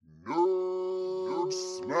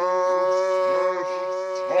Oh,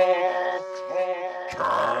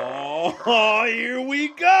 here we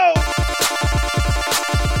go.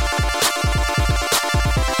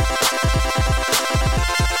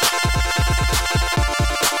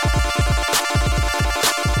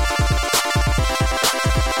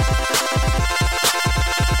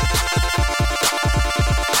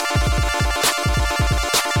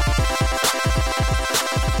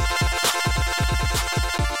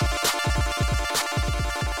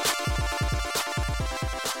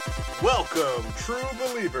 Welcome, true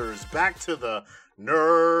believers, back to the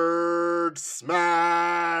Nerd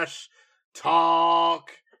Smash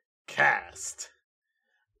Talk Cast.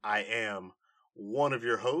 I am one of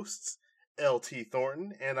your hosts, L.T.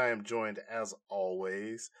 Thornton, and I am joined, as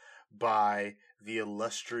always, by the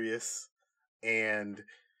illustrious and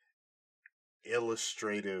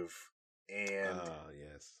illustrative and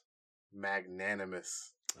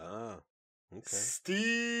magnanimous Okay.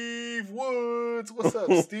 Steve Woods. What's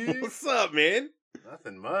up, Steve? What's up, man?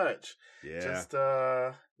 Nothing much. Yeah. Just,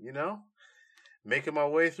 making my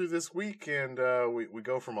way through this week, and we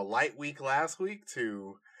go from a light week last week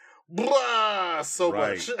to much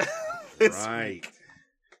this week.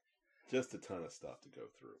 Just a ton of stuff to go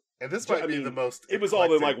through. And this might be the most It was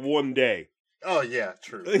all in like one day. Oh, yeah,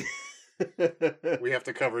 true. We have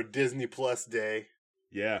to cover Disney Plus Day.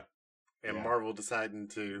 Yeah. And Marvel deciding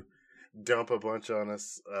to dump a bunch on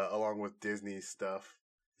us along with Disney stuff.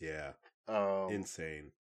 Yeah.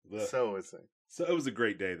 Insane. So insane. So it was a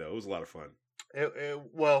great day, though. It was a lot of fun. It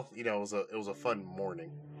was a fun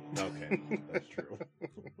morning. Okay, that's true.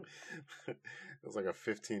 It was like a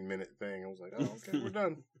 15-minute thing. I was like, oh, okay, we're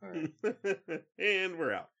done. All right. And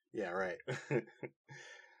we're out. Yeah, right.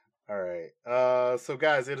 All right. So,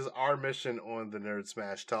 guys, it is our mission on the Nerd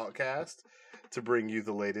Smash Talkcast to bring you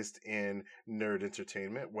the latest in nerd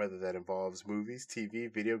entertainment, whether that involves movies, TV,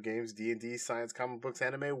 video games, D&D, science, comic books,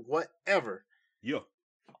 anime, whatever. Yeah.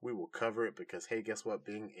 We will cover it because, hey, guess what?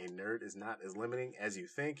 Being a nerd is not as limiting as you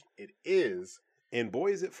think it is. And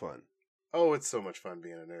boy, is it fun. Oh, it's so much fun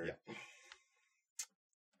being a nerd. Yeah.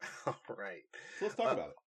 All right. So let's talk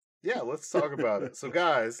about it. Yeah, let's talk about it. So,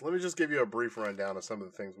 guys, let me just give you a brief rundown of some of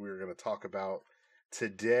the things we were going to talk about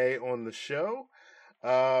today on the show.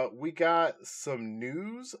 We got some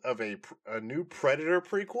news of a new Predator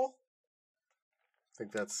prequel. I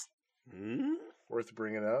think that's worth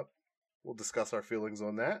bringing up. We'll discuss our feelings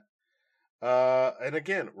on that. And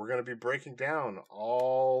again, we're going to be breaking down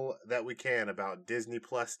all that we can about Disney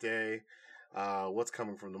Plus Day, what's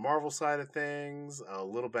coming from the Marvel side of things, a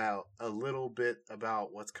little bit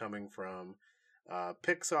about what's coming from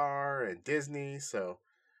Pixar and Disney. So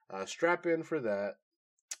strap in for that.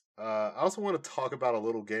 I also want to talk about a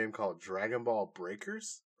little game called Dragonball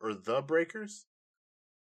Breakers, or The Breakers.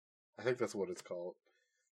 I think that's what it's called.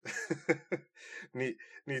 need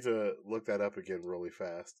to look that up again really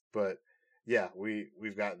fast. But yeah,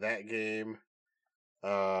 we've got that game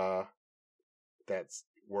that's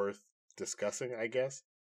worth discussing, I guess.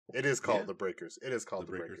 It is called The Breakers. It is called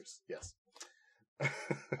The Breakers. Yes. I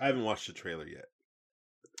haven't watched the trailer yet.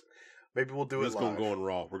 Maybe we'll do it live. It's going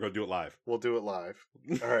raw. We're going to do it live. We'll do it live.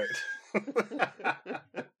 All right.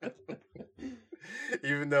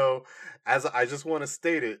 Even though, as I just want to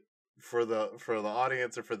state it for the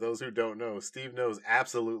audience or for those who don't know, Steve knows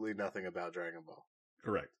absolutely nothing about Dragon Ball.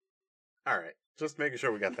 Correct. All right. Just making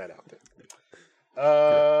sure we got that out there.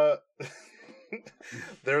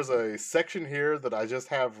 There's a section here that I just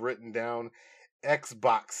have written down,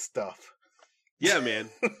 Xbox stuff. Yeah, man.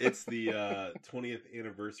 It's the 20th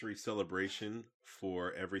anniversary celebration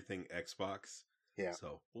for everything Xbox. Yeah.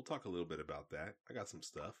 So we'll talk a little bit about that. I got some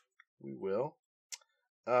stuff. We will.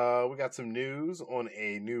 We got some news on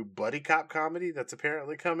a new buddy cop comedy that's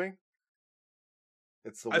apparently coming.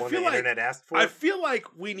 It's the one the internet asked for. I feel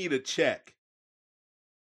like we need a check.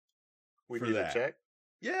 We need a check?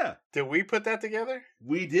 Yeah. Did we put that together?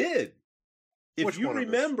 We did. Which if you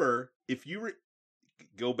remember,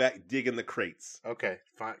 go back, dig in the crates. Okay,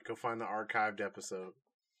 go find the archived episode.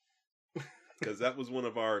 Because that was one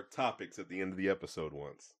of our topics at the end of the episode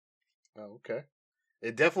once. Oh, okay.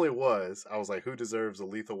 It definitely was. I was like, who deserves a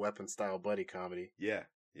Lethal Weapon style buddy comedy? Yeah,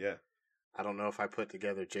 yeah. I don't know if I put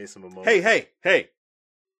together Jason Momoa. Hey.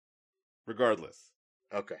 Regardless.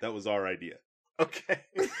 Okay. That was our idea. Okay.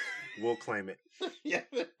 We'll claim it. Yeah.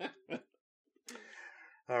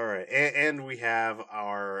 All right. And we have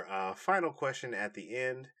our final question at the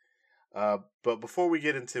end. But before we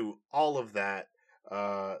get into all of that,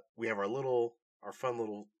 we have our fun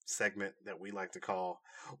little segment that we like to call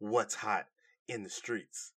What's Hot in the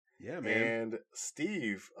Streets. Yeah, man. And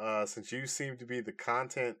Steve, since you seem to be the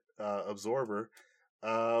content absorber,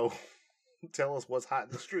 Uh, tell us what's hot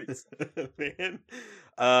in the streets. Man.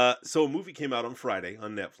 So a movie came out on Friday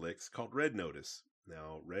on Netflix called Red Notice.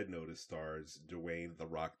 Now, Red Notice stars Dwayne "The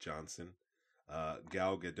Rock" Johnson,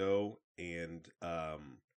 Gal Gadot, and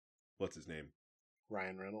what's his name?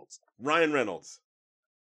 Ryan Reynolds. Ryan Reynolds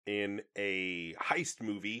in a heist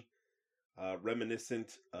movie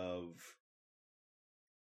reminiscent of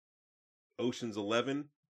Ocean's 11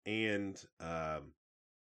 and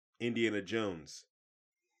Indiana Jones.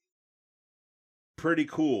 Pretty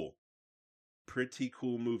cool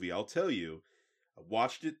movie. I'll tell you, I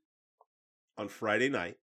watched it on Friday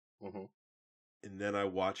night, and then I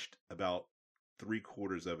watched about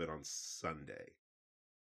 3/4 of it on Sunday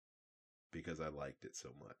because I liked it so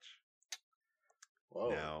much. Whoa.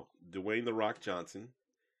 Now, Dwayne "The Rock" Johnson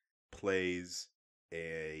plays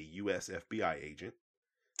a U.S. FBI agent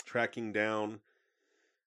tracking down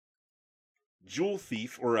jewel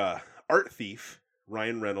thief or art thief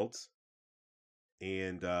Ryan Reynolds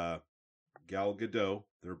and Gal Gadot.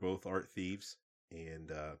 They're both art thieves,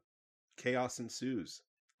 and chaos ensues.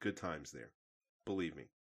 Good times there, believe me.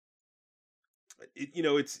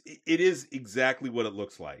 It is exactly what it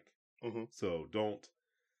looks like. So don't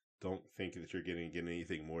think that you're getting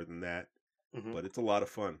anything more than that. But it's a lot of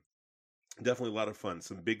fun. Definitely a lot of fun.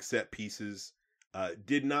 Some big set pieces.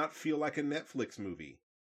 Did not feel like a Netflix movie,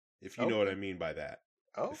 if you know what I mean by that.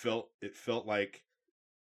 Oh, it felt like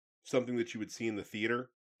something that you would see in the theater.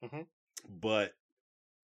 But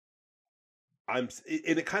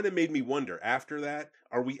it kind of made me wonder after that,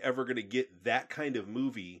 are we ever going to get that kind of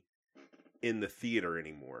movie in the theater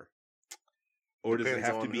anymore? Or does it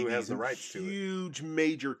have to be these huge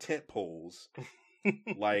major tent poles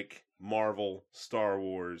like Marvel, Star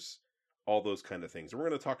Wars, all those kind of things? And we're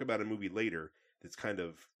going to talk about a movie later that's kind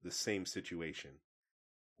of the same situation,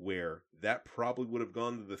 where that probably would have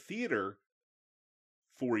gone to the theater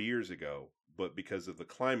 4 years ago, but because of the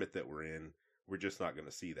climate that we're in, we're just not going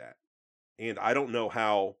to see that. And I don't know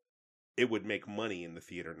how it would make money in the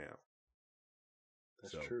theater now.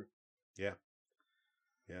 That's true. Yeah.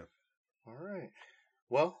 All right.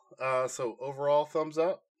 Well, so overall, thumbs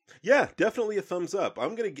up? Yeah, definitely a thumbs up.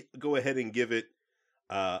 I'm going to go ahead and give it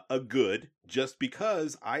a good, just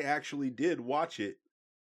because I actually did watch it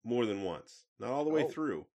more than once. Not all the way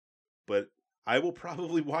through, but I will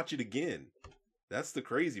probably watch it again. That's the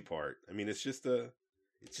crazy part. I mean, it's just good.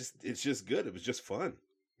 It was just fun.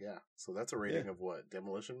 Yeah. So that's a rating of what?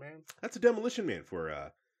 Demolition Man? That's a Demolition Man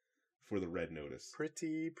for the Red Notice. Pretty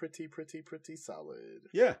solid.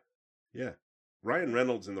 Yeah. Ryan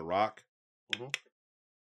Reynolds and The Rock.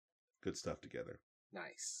 Good stuff together.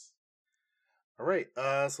 Nice. All right.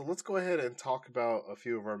 So let's go ahead and talk about a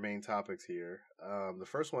few of our main topics here. The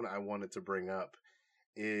first one I wanted to bring up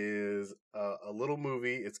is a little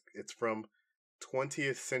movie. It's from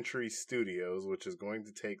 20th Century Studios, which is going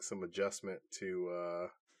to take some adjustment to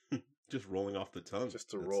just rolling off the tongue.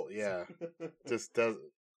 Just to roll, yeah. just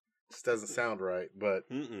doesn't sound right, but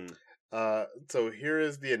so here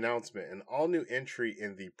is the announcement. An all-new entry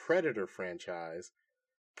in the Predator franchise,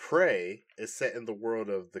 Prey, is set in the world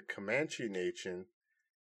of the Comanche Nation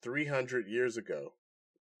 300 years ago.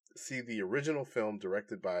 See the original film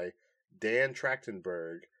directed by Dan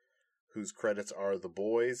Trachtenberg, whose credits are The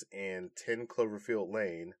Boys and 10 Cloverfield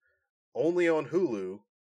Lane, only on Hulu,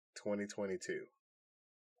 2022.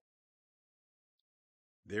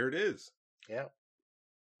 There it is. Yeah.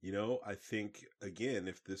 I think, again,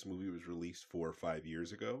 if this movie was released 4 or 5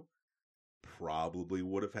 years ago, probably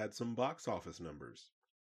would have had some box office numbers.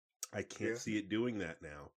 I can't see it doing that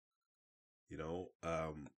now.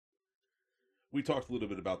 We talked a little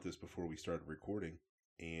bit about this before we started recording,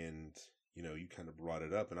 and, you kind of brought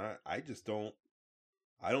it up, and I just don't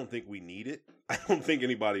think we need it. I don't think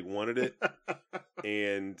anybody wanted it.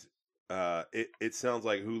 And it sounds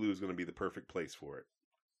like Hulu is going to be the perfect place for it.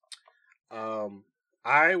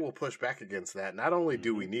 I will push back against that. Not only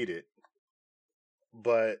do we need it,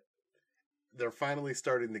 but they're finally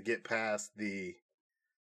starting to get past the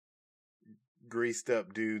greased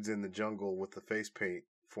up dudes in the jungle with the face paint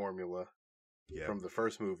formula from the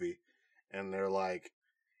first movie. And they're like,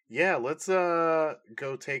 yeah, let's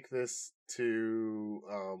go take this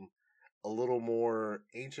to a little more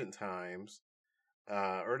ancient times.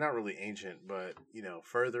 Or not really ancient, but,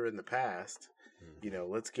 further in the past.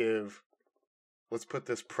 Let's put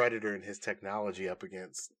this Predator and his technology up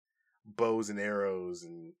against bows and arrows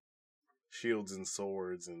and shields and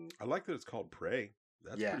swords. And I like that it's called Prey.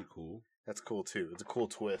 That's pretty cool. That's cool too. It's a cool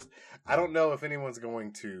twist. I don't know if anyone's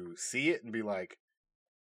going to see it and be like,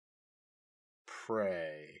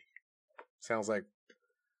 Prey. Sounds like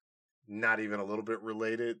not even a little bit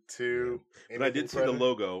related to. Yeah. But I did see the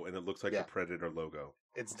logo, and it looks like the Predator logo.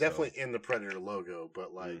 It's definitely in the Predator logo,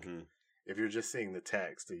 but like, if you're just seeing the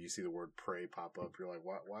text and you see the word "prey" pop up, you're like,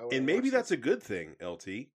 why would and maybe that's a good thing,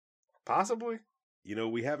 LT. Possibly.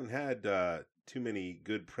 We haven't had too many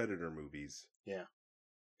good Predator movies. Yeah.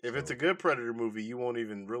 If it's a good Predator movie, you won't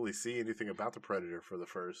even really see anything about the Predator for the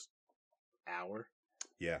first hour.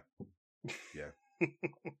 Yeah. Yeah.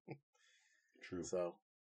 True. So,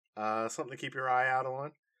 something to keep your eye out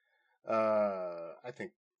on. I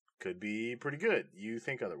think could be pretty good. You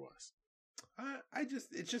think otherwise?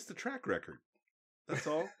 It's just the track record. That's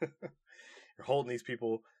all. You're holding these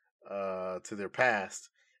people to their past.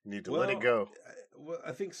 You need to let it go.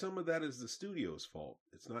 I think some of that is the studio's fault.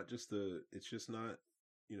 It's just not,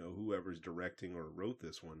 whoever's directing or wrote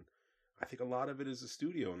this one. I think a lot of it is the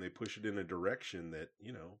studio, and they push it in a direction that,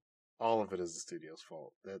 all of it is the studio's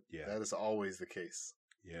fault. That is always the case.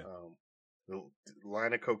 Yeah. The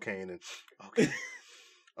line of cocaine and okay.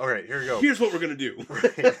 All right, here we go. Here's what we're going to do.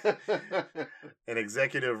 An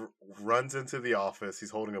executive runs into the office. He's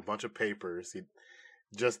holding a bunch of papers. He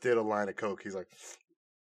just did a line of coke. He's like,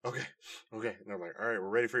 okay. And they're like, all right, we're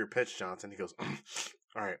ready for your pitch, Johnson. He goes,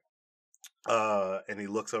 all right. And he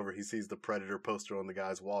looks over. He sees the Predator poster on the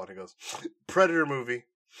guy's wall, and he goes, Predator movie.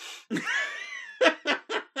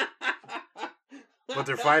 But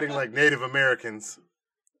they're fighting like Native Americans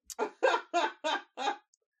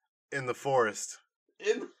in the forest.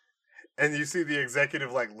 And you see the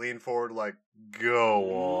executive like lean forward, like,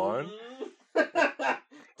 go on.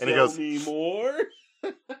 And he goes, tell me more.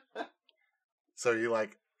 So he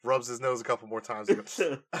like rubs his nose a couple more times. He goes,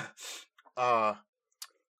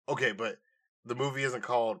 okay, but the movie isn't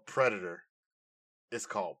called Predator. It's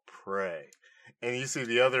called Prey. And you see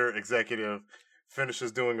the other executive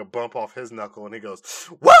finishes doing a bump off his knuckle, and he goes,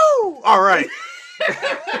 woo! All right.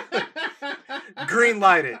 Green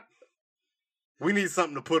lighted. We need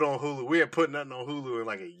something to put on Hulu. We ain't put nothing on Hulu in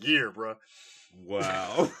like a year, bro.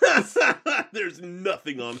 Wow. There's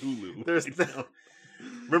nothing on Hulu.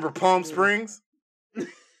 Remember Palm Springs?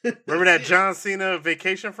 Remember that John Cena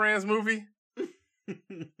Vacation Friends movie?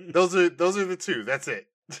 Those are the two. That's it.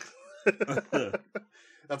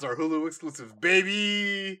 That's our Hulu exclusive,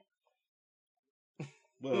 baby.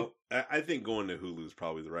 Well, I think going to Hulu is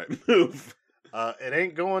probably the right move. It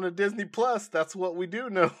ain't going to Disney Plus. That's what we do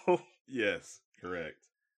know. Yes, correct.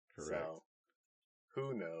 So,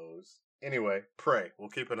 who knows? Anyway, Prey. We'll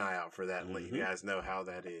keep an eye out for that and let you guys know how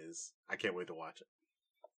that is. I can't wait to watch it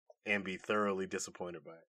and be thoroughly disappointed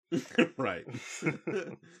by it. Right.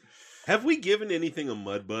 Have we given anything a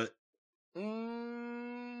mud butt?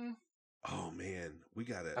 Oh man, we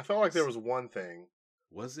got it. I felt like there was one thing.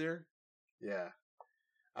 Was there? Yeah.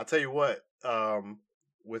 I'll tell you what,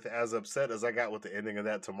 with as upset as I got with the ending of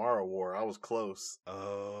that Tomorrow War, I was close.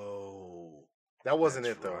 Oh. That wasn't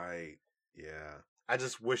it, though. Right. Yeah. I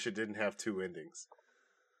just wish it didn't have two endings.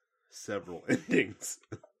 Several endings.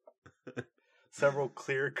 Several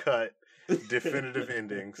clear-cut, definitive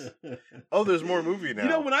endings. Oh, there's more movie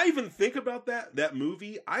now. When I even think about that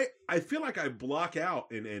movie, I feel like I block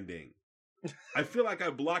out an ending. I feel like I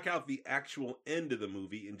block out the actual end of the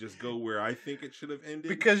movie and just go where I think it should have ended.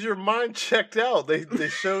 Because your mind checked out. They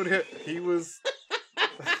showed him he was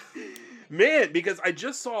man. Because I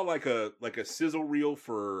just saw like a sizzle reel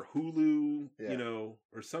for Hulu,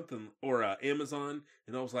 or something, or Amazon,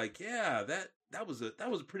 and I was like, yeah, that was a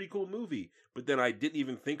pretty cool movie. But then I didn't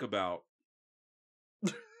even think about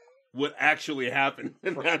what actually happened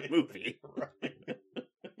in that movie. Right.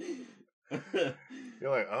 You're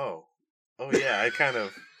like, oh yeah,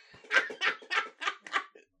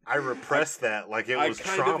 I repressed that like it was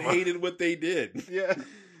trauma. I kind of hated what they did. Yeah.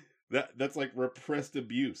 That's like repressed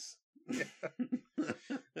abuse. Yeah.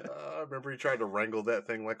 I remember you tried to wrangle that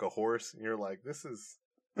thing like a horse, and you're like, this is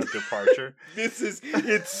a departure.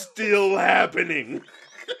 It's still happening.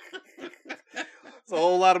 There's a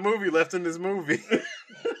whole lot of movie left in this movie.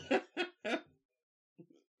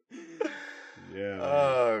 Yeah.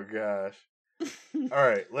 Oh gosh. All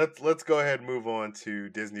right, let's go ahead and move on to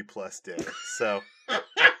Disney Plus Day. So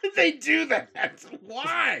they do that.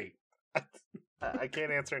 Why? I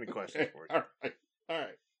can't answer any questions for you. All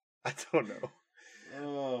right. I don't know.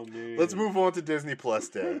 Oh man. Let's move on to Disney Plus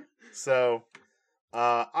Day. So,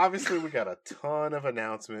 obviously we got a ton of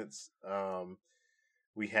announcements.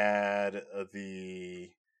 We had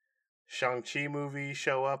the Shang-Chi movie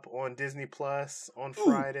show up on Disney Plus on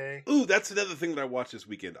Friday. Ooh, that's another thing that I watched this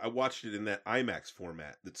weekend. I watched it in that IMAX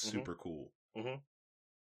format. That's super cool. Mm-hmm.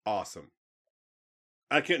 Awesome.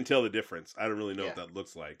 I couldn't tell the difference. I don't really know what that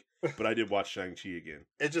looks like. But I did watch Shang-Chi again.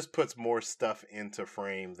 It just puts more stuff into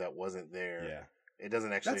frame that wasn't there. Yeah. It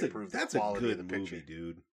doesn't actually improve the quality of the picture. That's a good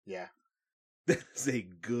movie, dude. Yeah. That's a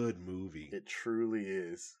good movie. It truly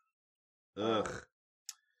is. Ugh.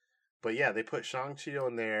 But yeah, they put Shang-Chi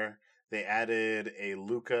on there. They added a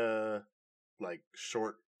Luca,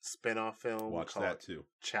 short spin-off film. Watch that too.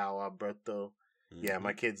 Ciao Alberto. Mm-hmm. Yeah,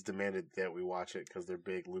 my kids demanded that we watch it because they're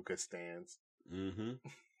big Luca stans. Mm-hmm.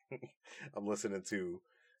 I'm listening to...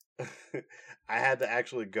 I had to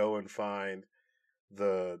actually go and find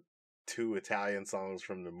the 2 Italian songs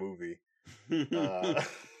from the movie.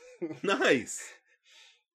 Nice.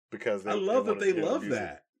 Because I love that they love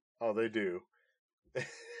that. Oh, they do.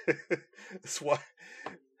 That's why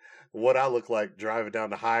what I look like driving down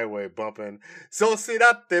the highway bumping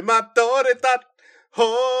Sociedade Matorita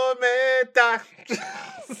Hometa.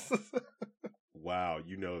 Wow,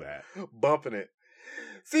 you know that. Bumping it.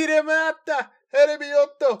 Si de mata,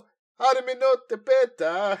 erebioto, arminote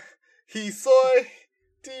peta, he soy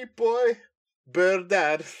tipo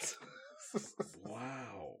verdad.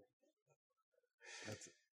 Wow.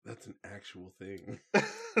 That's an actual thing.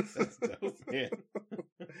 That's dope, man.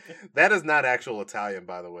 That is not actual Italian,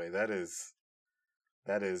 by the way. That is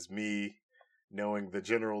me knowing the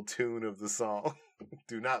general tune of the song.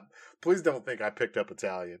 Please don't think I picked up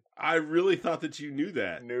Italian. I really thought that you knew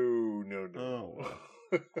that. No. Oh,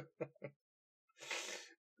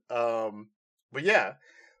 wow. But yeah,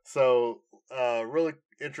 so really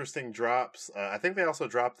interesting drops. I think they also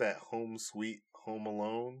dropped that Home Sweet Home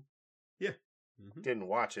Alone. Yeah. Mm-hmm. Didn't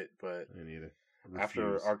watch it, but I didn't either.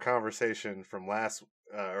 After our conversation from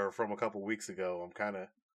from a couple weeks ago, I'm kind of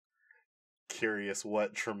curious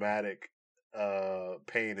what traumatic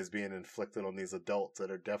pain is being inflicted on these adults that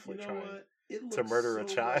are definitely trying to murder a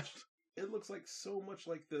child. It looks like so much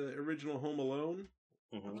like the original Home Alone.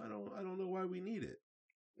 Mm-hmm. I don't know why we need it.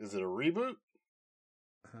 Is it a reboot?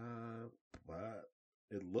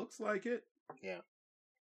 It looks like it. Yeah.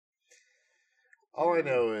 All I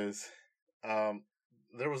know is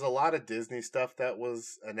there was a lot of Disney stuff that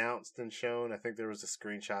was announced and shown. I think there was a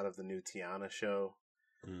screenshot of the new Tiana show.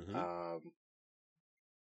 Mm-hmm.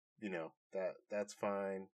 That's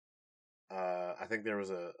fine. I think there was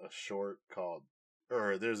a short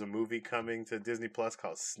there's a movie coming to Disney Plus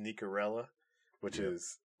called Sneakerella, which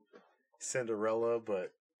is Cinderella,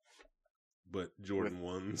 but Jordan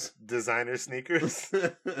 1s. Designer sneakers.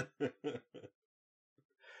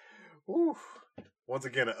 Ooh. Once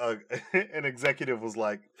again, an executive was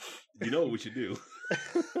like, "You know what we should do?"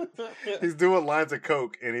 He's doing lines of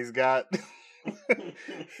coke, and he's got a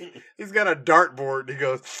dartboard. And he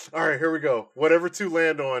goes, "All right, here we go. Whatever 2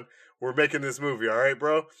 land on, we're making this movie. All right,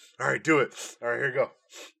 bro. All right, do it. All right, here we go.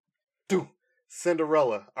 Do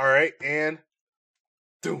Cinderella. All right, and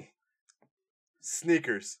do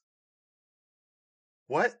sneakers.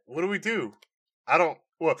 What? What do we do? I don't.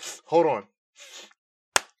 Well, hold on.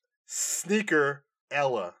 Sneaker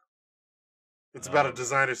Ella. It's about a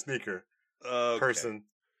designer sneaker person.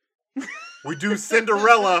 We do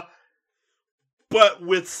Cinderella, but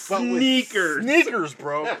with sneakers. Sneakers,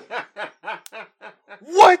 bro.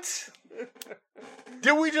 What?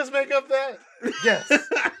 Did we just make up that? Yes.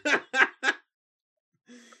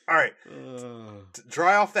 All right.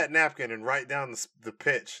 Dry off that napkin and write down the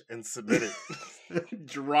pitch and submit it.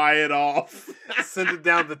 Dry it off. Send it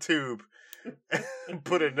down the tube. And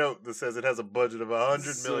put a note that says it has a budget of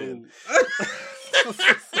 $100 million.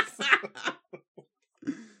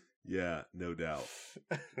 Yeah, no doubt.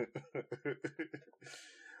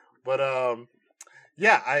 But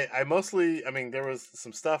I mostly, there was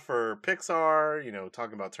some stuff for Pixar,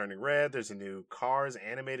 talking about Turning Red. There's a new Cars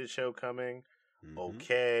animated show coming. Mm-hmm.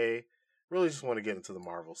 Okay. Really just want to get into the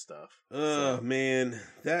Marvel stuff. Man,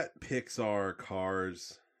 that Pixar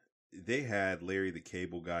Cars, they had Larry the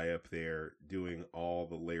Cable Guy up there doing all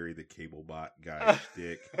the Larry the Cable Bot guy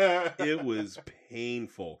shtick. It was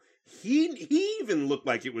painful. He even looked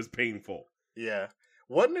like it was painful. Yeah.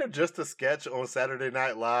 Wasn't there just a sketch on Saturday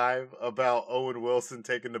Night Live about Owen Wilson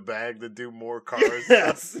taking the bag to do more Cars?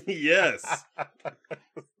 Yes.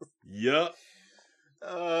 Yup.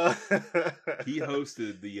 He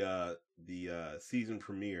hosted the season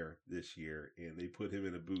premiere this year, and they put him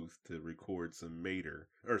in a booth to record some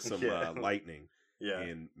lightning. Yeah.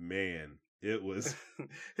 And man, it was.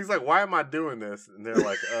 He's like, "Why am I doing this?" And they're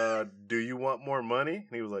like, "Do you want more money?"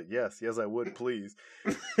 And he was like, "Yes, I would, please."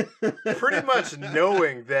 Pretty much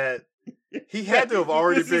knowing that he had to have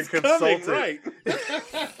already been consulted. Right.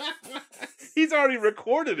 He's already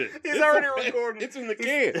recorded it. He's already recorded. It's in the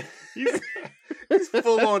can. He's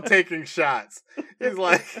full on taking shots. He's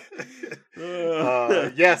like,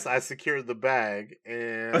 yes, I secured the bag,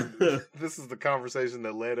 and this is the conversation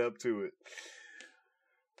that led up to it.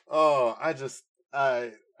 Oh, I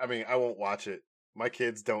mean, I won't watch it. My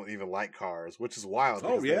kids don't even like Cars, which is wild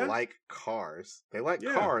because they like Cars. They like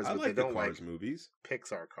Cars, but they don't like movies.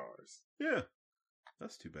 Pixar Cars. Yeah,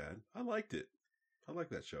 that's too bad. I liked it. I like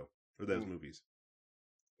that show or those movies.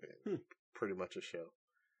 Pretty much a show.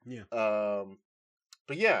 Yeah.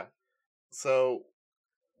 But yeah, so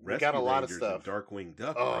we got a lot of stuff. Darkwing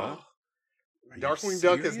Duck, bro. Darkwing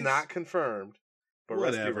Duck is not confirmed, but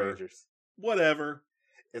Whatever. Rescue Rangers. Whatever.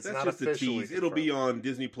 It's That's not just officially a tease. It'll be on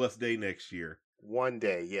Disney Plus Day next year. One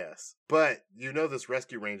day, yes. But you know this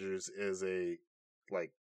Rescue Rangers is a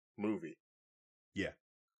movie. Yeah.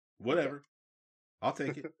 Whatever. Okay. I'll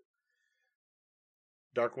take it.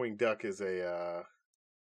 Darkwing Duck is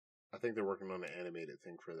I think they're working on an animated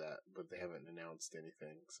thing for that, but they haven't announced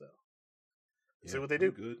anything, so see what they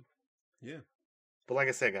do. Good. Yeah. But like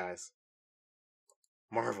I said, guys,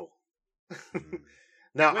 Marvel.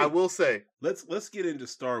 Now, wait, I will say, let's get into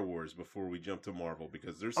Star Wars before we jump to Marvel,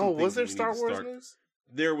 because there's some was there Star Wars news?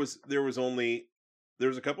 There was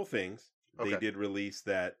a couple things. Okay. They did release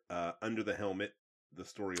that Under the Helmet, the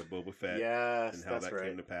story of Boba Fett, and how that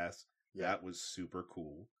came to pass. Yeah. That was super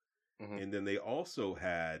cool. Mm-hmm. And then they also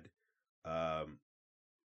had that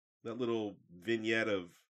little vignette of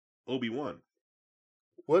Obi-Wan.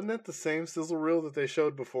 Wasn't that the same sizzle reel that they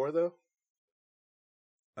showed before, though?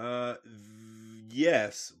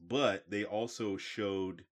 Yes, but they also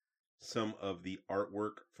showed some of the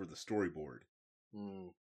artwork for the storyboard,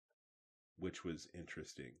 which was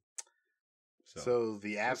interesting. So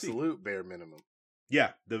the absolute bare minimum.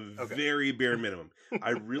 Yeah, the very bare minimum.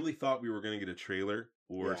 I really thought we were going to get a trailer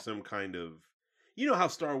or some kind of... You know how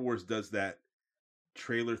Star Wars does that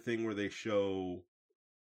trailer thing where they show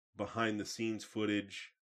behind-the-scenes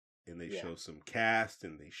footage, and they show some cast,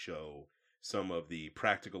 and they show some of the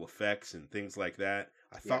practical effects and things like that.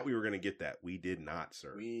 I thought we were going to get that. We did not,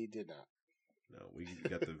 sir. We did not. No, we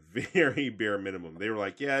got the very bare minimum. They were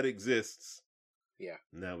like, yeah, it exists. Yeah.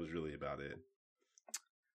 And that was really about it.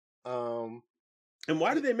 And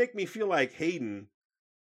why did they make me feel like Hayden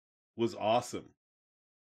was awesome?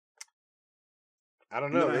 I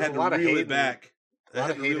don't know. I had to reel it back. A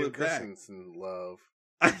lot of Hayden Christensen love.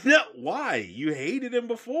 I know. Why? You hated him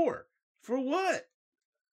before. For what?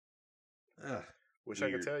 Wish I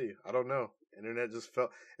could tell you. I don't know. Internet just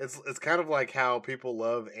felt... It's kind of like how people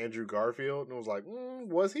love Andrew Garfield, and it was like,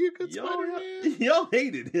 was he a good Spider-Man? Y'all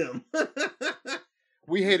hated him.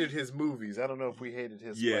 We hated his movies. I don't know if we hated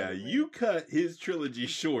his Spider-Man. You cut his trilogy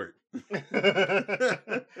short.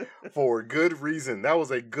 For good reason. That was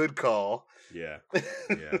a good call. Yeah.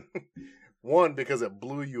 One, because it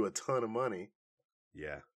blew you a ton of money.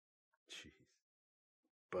 Yeah. Jeez.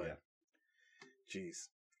 But, jeez.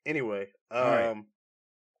 Anyway,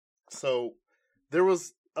 so there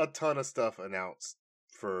was a ton of stuff announced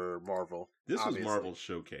for Marvel. This obviously was Marvel's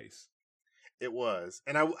showcase. It was.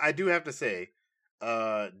 And I do have to say,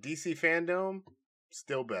 DC Fandom,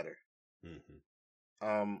 still better.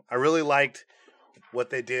 Mm-hmm. I really liked what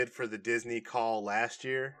they did for the Disney call last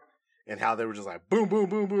year and how they were just like, boom, boom,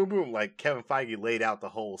 boom, boom, boom. Like Kevin Feige laid out the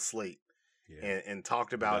whole slate and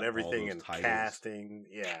talked about everything and titles. Casting.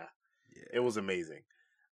 Yeah. It was amazing.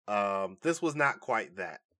 This was not quite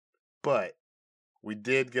that, but we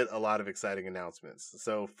did get a lot of exciting announcements.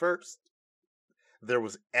 So first, there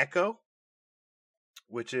was Echo,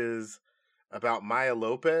 which is about Maya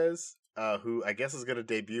Lopez, who I guess is going to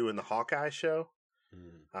debut in the Hawkeye show.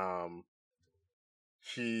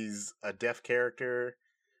 She's a deaf character,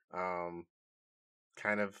 kind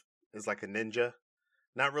of is like a ninja.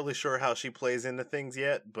 Not really sure how she plays into things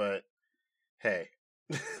yet, but hey.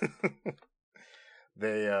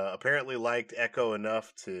 They apparently liked Echo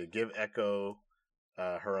enough to give Echo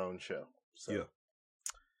her own show. So,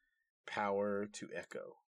 power to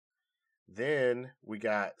Echo. Then we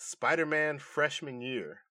got Spider-Man Freshman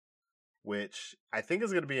Year, which I think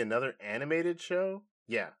is going to be another animated show.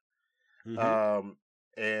 Yeah. Mm-hmm.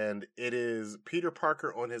 And it is Peter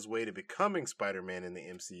Parker on his way to becoming Spider-Man in the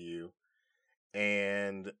MCU.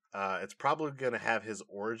 And it's probably going to have his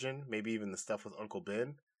origin, maybe even the stuff with Uncle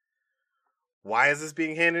Ben. Why is this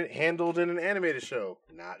being handled in an animated show?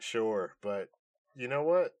 Not sure, but you know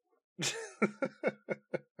what?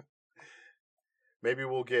 Maybe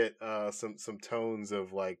we'll get some tones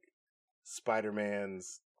of like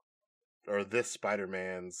Spider-Man's or this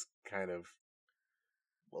Spider-Man's kind of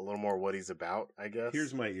a little more what he's about, I guess.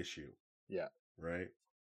 Here's my issue. Yeah. Right?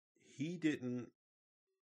 He didn't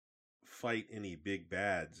fight any big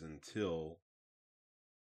bads until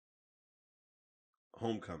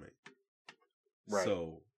Homecoming. Right.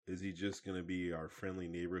 So, is he just going to be our friendly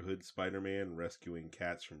neighborhood Spider-Man, rescuing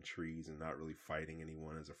cats from trees and not really fighting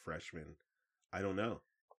anyone as a freshman? I don't know.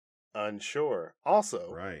 Unsure.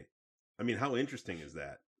 Also, right. I mean, how interesting is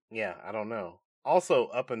that? Yeah, I don't know. Also,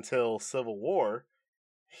 up until Civil War,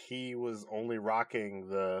 he was only rocking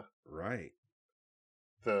the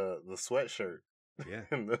sweatshirt. Yeah.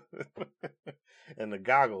 and the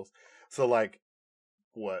goggles. So like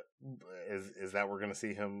what is that we're going to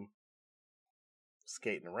see him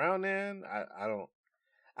skating around in? I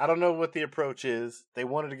don't know what the approach is. They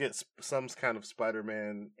wanted to get some kind of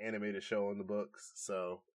Spider-Man animated show in the books,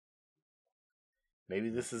 so maybe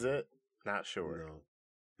this is it. Not sure.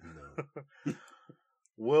 No.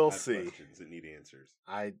 We'll see. Questions that need answers.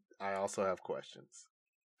 I also have questions.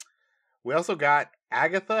 We also got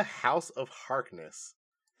Agatha, House of Harkness.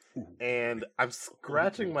 And I'm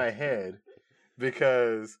scratching my head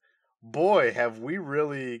because, boy, have we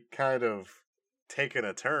really kind of taken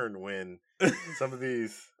a turn when some of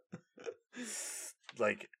these,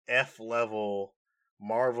 like, F-level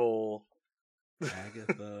Marvel...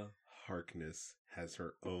 Agatha Harkness has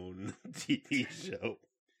her own TV show.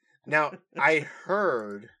 Now, I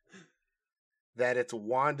heard that it's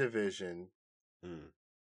WandaVision,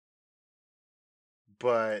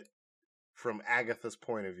 but from Agatha's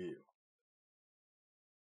point of view.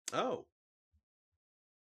 Oh.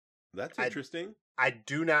 That's interesting. I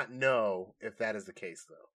do not know if that is the case,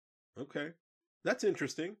 though. Okay. That's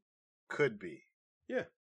interesting. Could be. Yeah.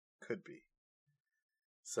 Could be.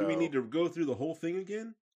 So, do we need to go through the whole thing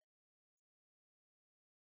again?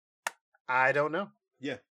 I don't know.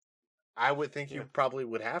 Yeah. I would think you probably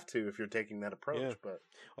would have to if you're taking that approach, but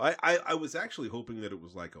I was actually hoping that it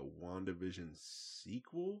was like a WandaVision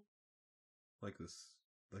sequel, like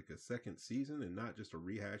a second season, and not just a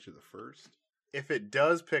rehash of the first. If it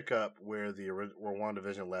does pick up where where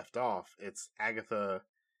WandaVision left off, it's Agatha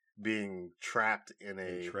being trapped in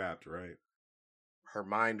right, her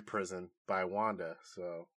mind prison by Wanda.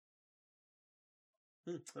 So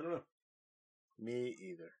I don't know. Me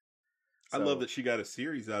either. I love that she got a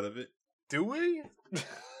series out of it. Do we?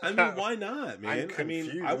 I mean, why not, man? I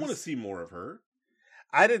mean, I want to see more of her.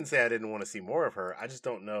 I didn't say I didn't want to see more of her. I just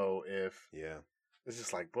don't know if... Yeah. It's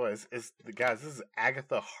just like, boys, guys, this is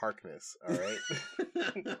Agatha Harkness, all right?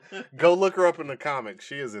 Go look her up in the comics.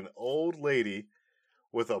 She is an old lady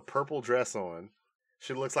with a purple dress on.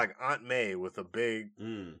 She looks like Aunt May with a big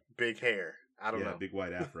hair. I don't know. Big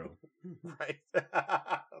white afro. Right. The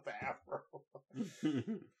afro.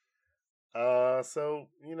 So,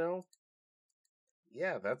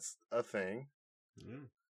 yeah, that's a thing. Yeah.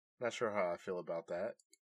 Not sure how I feel about that.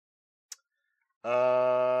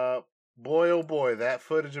 Boy, oh boy, that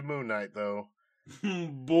footage of Moon Knight, though.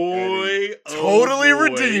 Boy, totally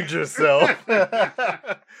redeemed yourself.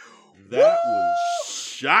 That was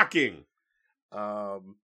shocking.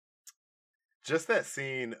 Just that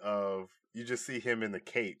scene of you just see him in the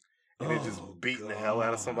cape and he's just beating the hell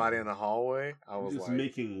out of somebody in the hallway. I was just like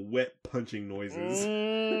making wet punching noises.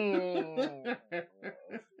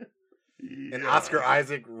 And Oscar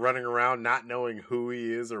Isaac running around not knowing who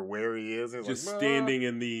he is or where he is. And just like, standing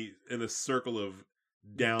in a circle of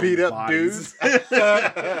down beat up bodies.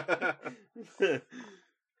 dudes.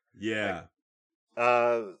 Yeah.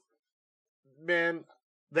 Man,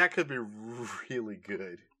 that could be really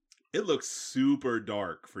good. It looks super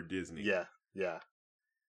dark for Disney. Yeah.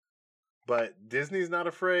 But Disney's not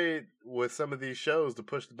afraid with some of these shows to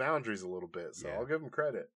push the boundaries a little bit, so I'll give them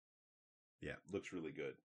credit. Yeah, looks really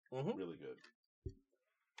good. Mm-hmm. Really good.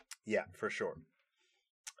 Yeah, for sure.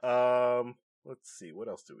 Let's see. What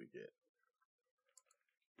else do we get?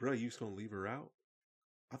 Bro, you just gonna leave her out?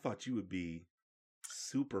 I thought you would be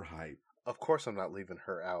super hype. Of course I'm not leaving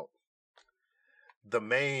her out. Not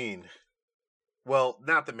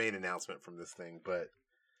the main announcement from this thing, but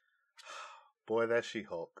boy, that's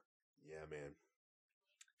She-Hulk. Yeah, man.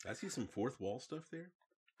 I see some fourth wall stuff there.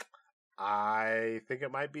 I think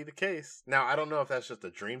it might be the case. Now, I don't know if that's just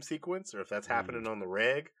a dream sequence or if that's happening on the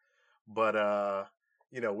reg, but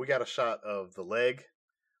we got a shot of the leg.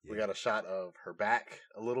 Yeah. We got a shot of her back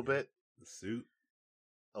a little bit. The suit.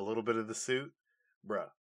 A little bit of the suit. Bruh.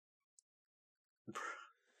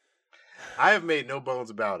 I have made no bones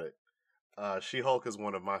about it. She-Hulk is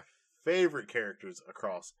one of my favorite characters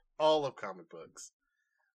across all of comic books.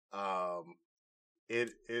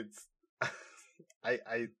 It's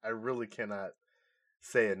I really cannot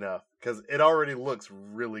say enough because it already looks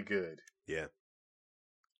really good. Yeah.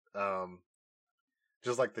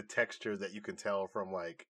 Just like the texture that you can tell from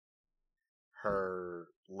like her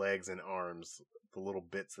legs and arms, the little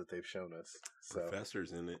bits that they've shown us. So.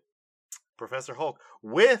 Professor's in it. Professor Hulk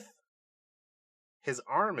with his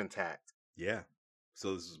arm intact. Yeah.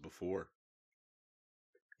 So this is before.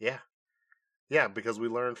 Yeah. Yeah, because we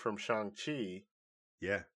learned from Shang-Chi.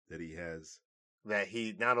 Yeah, that he has. That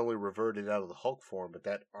he not only reverted out of the Hulk form, but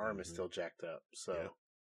that arm is still jacked up. So,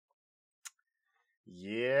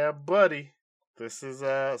 yeah, buddy. This is,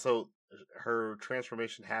 so her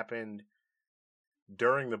transformation happened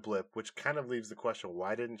during the blip, which kind of leaves the question,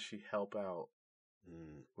 why didn't she help out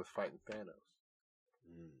with fighting Thanos?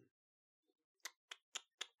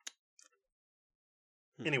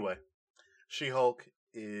 Anyway, She-Hulk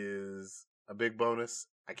is a big bonus.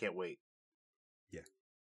 I can't wait. Yeah.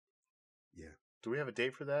 Yeah. Do we have a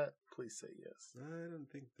date for that? Please say yes. I don't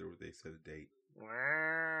think they set a date.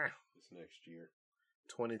 It's next year.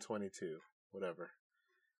 2022. Whatever.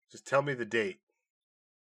 Just tell me the date.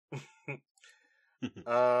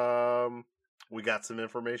 We got some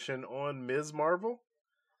information on Ms. Marvel,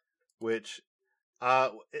 which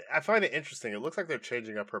I find it interesting. It looks like they're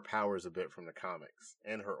changing up her powers a bit from the comics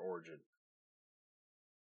and her origin.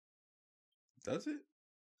 Does it?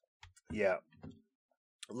 Yeah.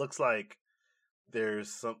 It looks like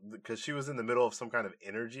there's some, because she was in the middle of some kind of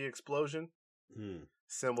energy explosion,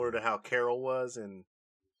 similar to how Carol was in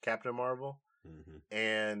Captain Marvel.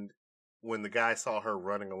 And when the guy saw her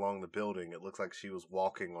running along the building, it looks like she was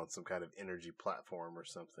walking on some kind of energy platform or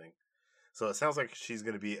something. So it sounds like she's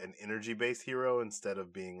going to be an energy-based hero instead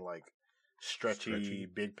of being like stretchy.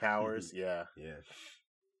 Big powers. Yeah.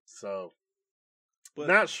 So, but,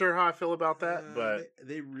 not sure how I feel about that, but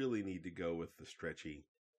they really need to go with the stretchy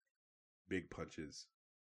big punches.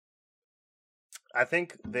 I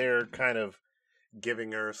think they're kind of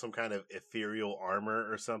giving her some kind of ethereal armor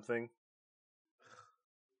or something.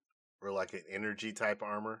 Or like an energy type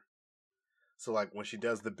armor. So like when she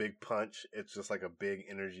does the big punch, it's just like a big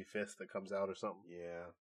energy fist that comes out or something. Yeah.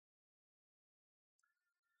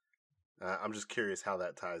 I'm just curious how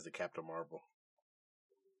that ties to Captain Marvel.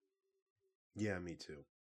 Yeah, me too.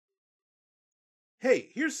 Hey,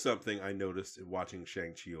 here's something I noticed in watching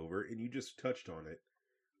Shang-Chi over, and you just touched on it.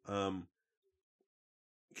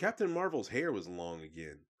 Captain Marvel's hair was long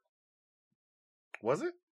again. Was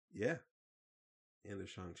it? Yeah. In the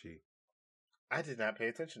Shang-Chi. I did not pay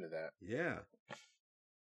attention to that. Yeah.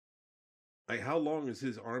 Like, how long is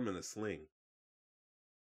his arm in a sling?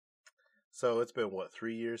 So it's been,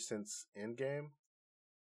 3 years since Endgame?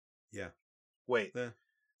 Yeah. Wait. It's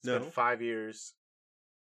been 5 years.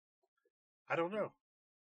 I don't know.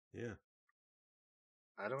 Yeah.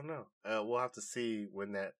 I don't know. We'll have to see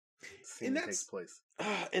when that scene takes place.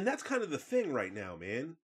 And that's kind of the thing right now,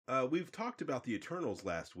 man. We've talked about the Eternals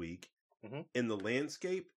last week in the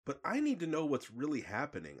landscape, but I need to know what's really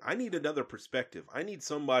happening. I need another perspective. I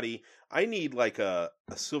need like a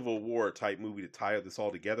Civil War type movie to tie this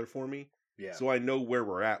all together for me. Yeah. So I know where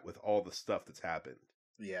we're at with all the stuff that's happened.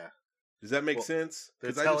 Yeah. Does that make sense?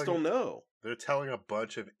 Because I just don't know. They're telling a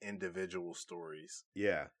bunch of individual stories.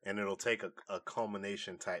 Yeah. And it'll take a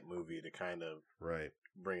culmination type movie to kind of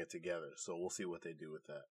bring it together. So we'll see what they do with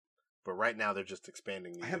that. But right now they're just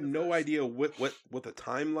expanding the I have no idea what the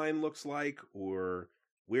timeline looks like or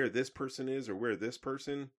where this person is or where this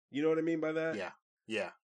person. You know what I mean by that? Yeah. Yeah.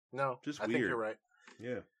 No, just I weird. think you're right.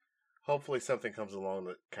 Yeah. Hopefully something comes along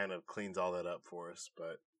that kind of cleans all that up for us.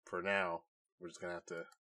 But for now, we're just going to have to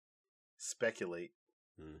speculate.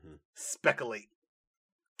 Speculate.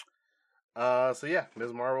 So yeah,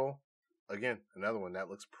 Ms. Marvel, again, another one that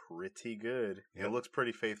looks pretty good. And it looks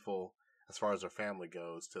pretty faithful as far as her family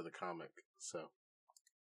goes to the comic. So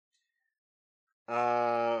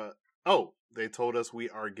they told us we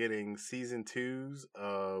are getting season 2s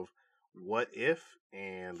of What If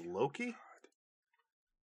and Loki.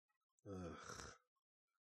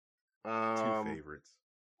 Two favorites.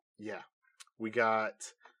 Yeah. We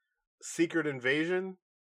got Secret Invasion.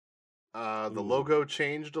 The logo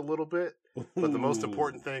changed a little bit, but the most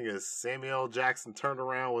important thing is Samuel L. Jackson turned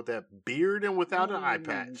around with that beard and without an eye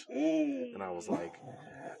patch. And I was like,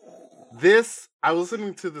 I was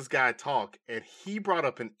listening to this guy talk, and he brought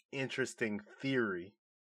up an interesting theory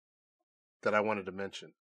that I wanted to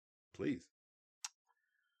mention. Please.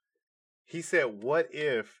 He said, what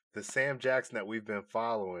if the Sam Jackson that we've been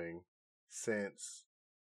following since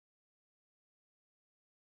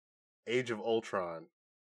Age of Ultron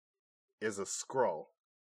is a Skrull,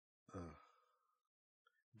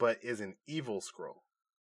 but is an evil Skrull?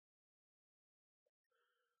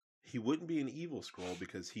 He wouldn't be an evil Skrull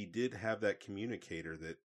because he did have that communicator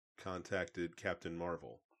that contacted Captain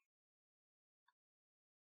Marvel.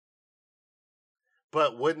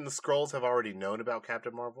 But wouldn't the Skrulls have already known about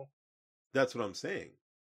Captain Marvel? That's what I'm saying.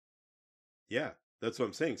 Yeah, That's what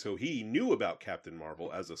I'm saying. So he knew about Captain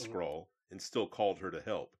Marvel as a Skrull and still called her to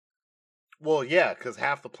help. Well, yeah, because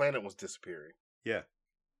half the planet was disappearing. Yeah.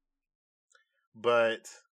 But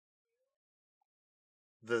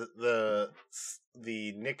the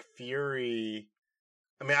Nick Fury,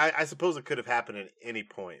 I mean, I suppose it could have happened at any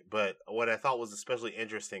point, but what I thought was especially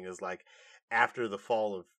interesting is like after the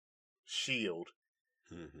fall of S.H.I.E.L.D.,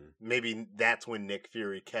 maybe that's when Nick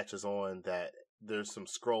Fury catches on that there's some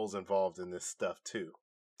Skrulls involved in this stuff too.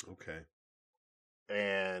 Okay.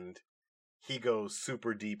 And he goes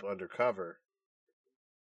super deep undercover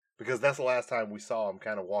because that's the last time we saw him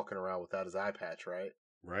kind of walking around without his eye patch, right?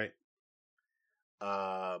 Right.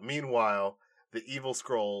 Meanwhile, the evil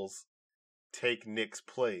Skrulls take Nick's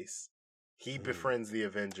place. He befriends the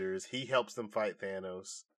Avengers. He helps them fight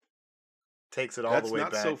Thanos. Takes it all the way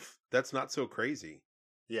back. That's not so crazy.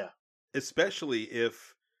 Yeah. Especially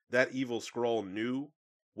if that evil Skrull knew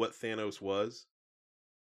what Thanos was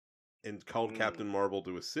and called Captain Marvel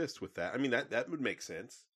to assist with that. I mean, that would make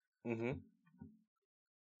sense. Mm-hmm.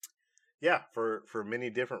 Yeah, for many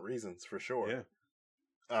different reasons, for sure.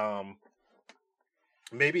 Yeah.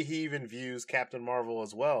 Maybe he even views Captain Marvel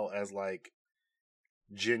as well as like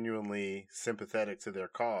genuinely sympathetic to their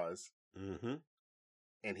cause. Mm-hmm.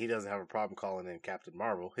 And he doesn't have a problem calling in Captain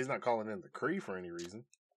Marvel. He's not calling in the Kree for any reason.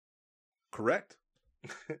 Correct.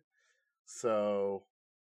 So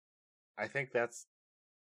I think that's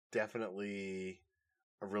definitely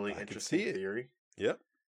a really interesting theory. Yep.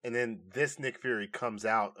 And then this Nick Fury comes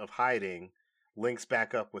out of hiding, links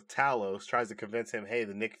back up with Talos, tries to convince him, hey,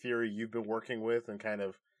 the Nick Fury you've been working with and kind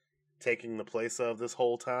of taking the place of this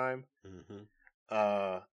whole time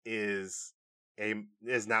is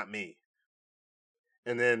not me.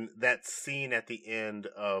 And then that scene at the end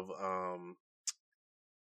of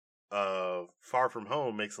Far From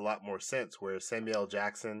Home makes a lot more sense, where Samuel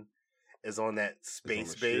Jackson is on that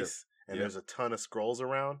space base and there's a ton of Skrulls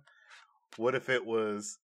around. What if that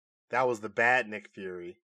was the bad Nick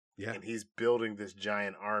Fury? Yeah. And he's building this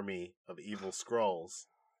giant army of evil Skrulls.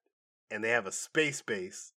 And they have a space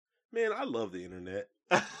base. Man, I love the internet.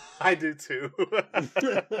 I do too.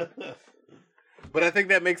 But I think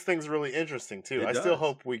that makes things really interesting too. I still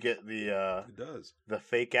hope we get the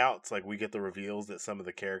fake outs, like we get the reveals that some of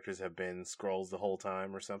the characters have been Skrulls the whole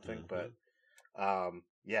time or something. But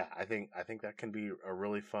yeah, I think that can be a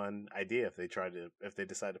really fun idea if they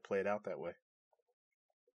decide to play it out that way.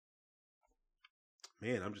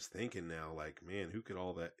 Man, I'm just thinking now, like, man, who could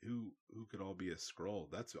all be a Skrull?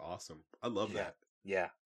 That's awesome. I love that. Yeah.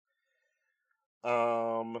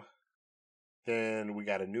 Then we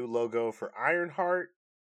got a new logo for Ironheart.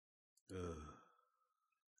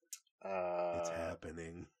 It's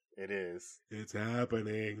happening. It is. It's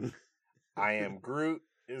happening. I Am Groot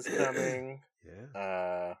is coming.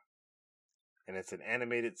 Yeah. And it's an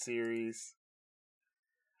animated series.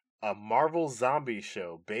 A Marvel zombie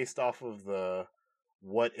show based off of the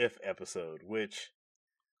What If episode, which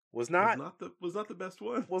was not the best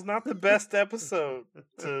one. Was not the best episode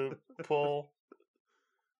to pull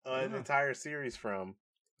an entire series from.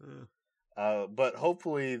 But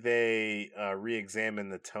hopefully they re-examine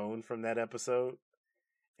the tone from that episode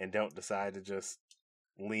and don't decide to just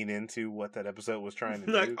lean into what that episode was trying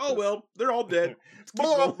to do. Oh well, they're all dead.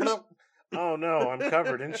 Oh no, I'm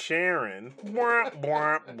covered in Sharon.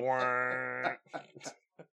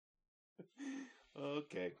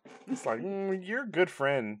 Okay. It's like, your good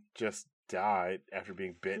friend just died after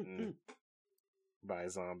being bitten by a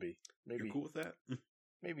zombie. Maybe you're cool with that?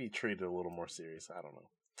 Maybe treat it a little more serious. I don't know.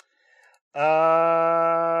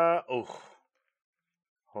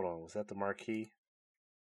 Hold on. Was that the marquee?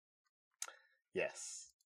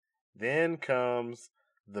 Yes. Then comes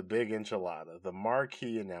the big enchilada, the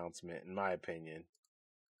marquee announcement, in my opinion.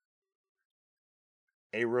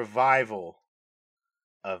 A revival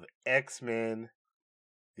of X-Men,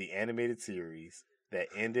 the animated series that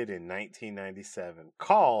ended in 1997,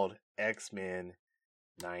 called X-Men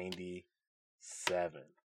 97.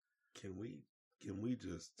 Can we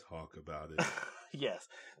just talk about it? Yes.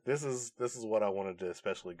 This is what I wanted to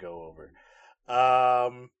especially go over.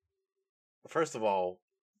 First of all,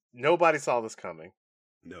 nobody saw this coming.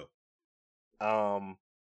 No.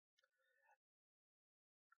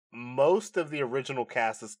 Most of the original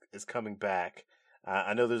cast is coming back.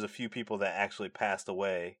 I know there's a few people that actually passed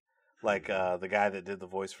away. Like the guy that did the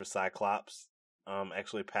voice for Cyclops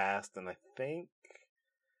actually passed, and I think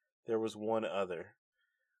there was one other.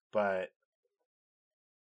 But,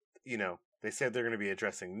 they said they're going to be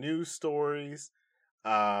addressing news stories.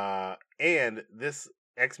 And this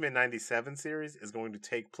X-Men 97 series is going to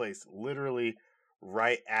take place literally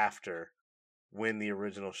right after when the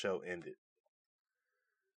original show ended.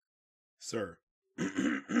 Sir,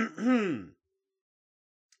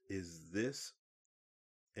 is this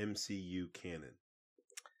MCU canon?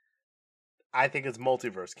 I think it's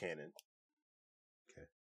multiverse canon. Okay.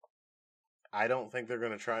 I don't think they're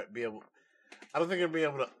going to I don't think they're going to be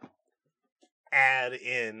able to add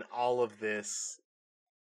in all of this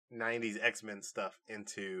 90s X-Men stuff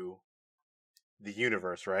into the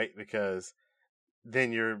universe, right? Because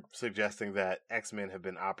then you're suggesting that X-Men have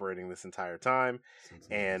been operating this entire time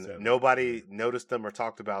and nobody noticed them or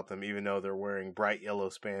talked about them, even though they're wearing bright yellow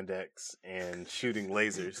spandex and shooting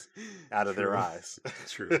lasers out of their eyes.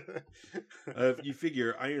 True. You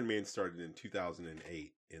figure Iron Man started in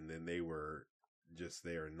 2008 and then they were just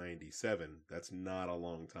there in 97. That's not a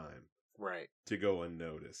long time. Right. To go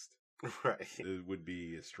unnoticed. Right. It would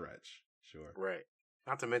be a stretch. Sure. Right.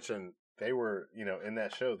 Not to mention, they were, in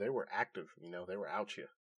that show, they were active. They were out here.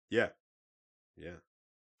 Yeah. Yeah.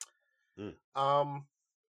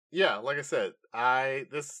 Yeah, like I said,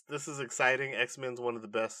 this is exciting. X-Men's one of the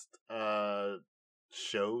best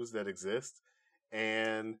shows that exist.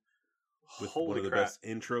 And with one of the best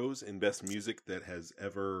intros and best music that has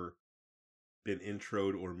ever been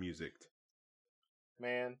introed or musicked.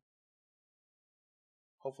 Man.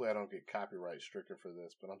 Hopefully I don't get copyright stricken for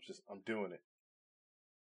this, but I'm doing it.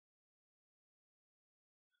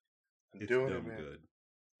 I'm doing it, man. Good.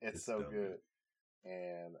 It's so good.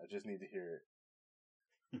 And I just need to hear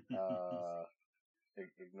it.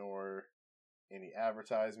 Ignore any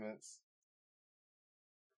advertisements.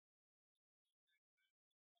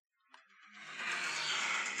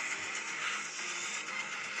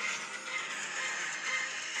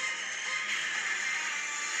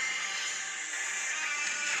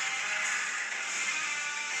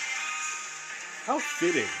 How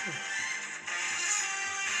fitting.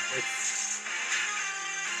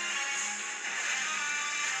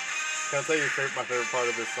 Can I tell you my favorite part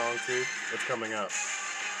of this song, too? It's coming up.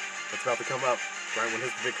 It's about to come up right when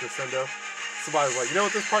his big crescendo. Somebody was like, you know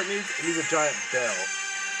what this part needs? It needs a giant bell.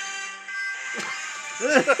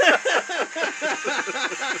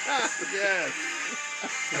 Yes.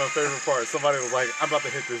 My favorite part. Somebody was like, I'm about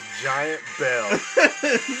to hit this giant bell.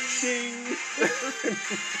 Ding.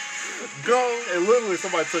 Go! And literally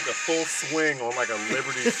somebody took a full swing on like a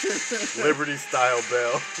Liberty style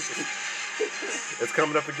bell. It's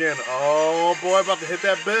coming up again. Oh boy, about to hit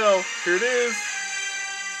that bell. Here it is.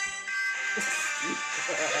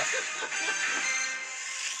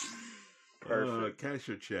 Perfect. Cash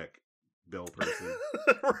your check, bell person.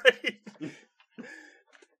 Right.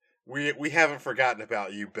 We haven't forgotten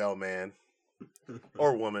about you, bell man.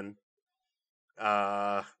 Or woman.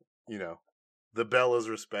 The bell is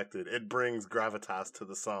respected. It brings gravitas to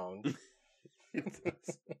the song. It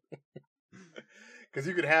does. Because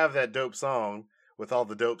you could have that dope song with all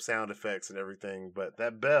the dope sound effects and everything, but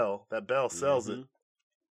that bell sells it.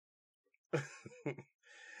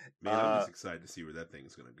 Man, I'm just excited to see where that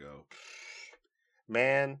thing's going to go.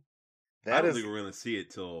 Man, I don't think we're going to see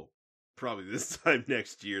it till probably this time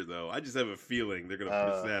next year, though. I just have a feeling they're going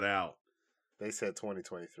to push that out. They said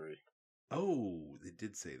 2023. Oh, they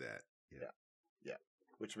did say that. Yeah.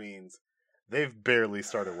 Which means they've barely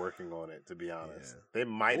started working on it, to be honest. Yeah. They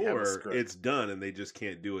might have a script. Or it's done and they just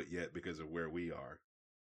can't do it yet because of where we are.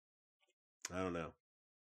 I don't know.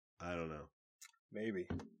 Maybe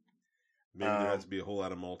there has to be a whole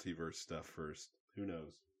lot of multiverse stuff first. Who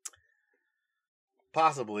knows?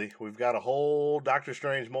 Possibly. We've got a whole Doctor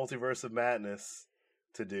Strange multiverse of madness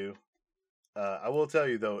to do. I will tell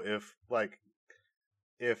you, though,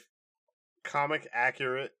 if comic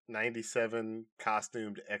accurate 97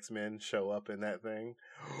 costumed X-Men show up in that thing.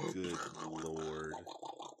 Good Lord.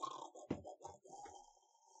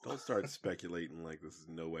 Don't start speculating like this is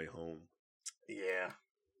No Way Home. Yeah.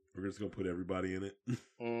 We're just going to put everybody in it.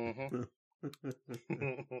 Mm-hmm.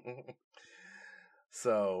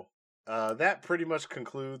 So, that pretty much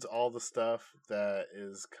concludes all the stuff that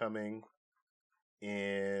is coming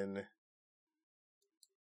in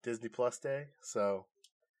Disney Plus Day. So,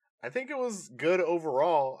 I think it was good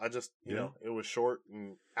overall. I just, it was short,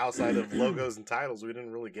 and outside of logos and titles, we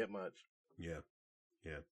didn't really get much. Yeah.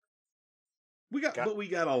 We got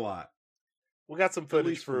a lot. We got some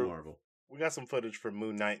footage for Marvel. We got some footage for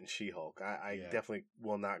Moon Knight and She-Hulk. I definitely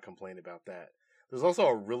will not complain about that. There's also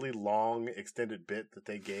a really long extended bit that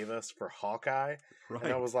they gave us for Hawkeye, right.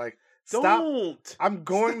 And I was like, "Stop! Don't! I'm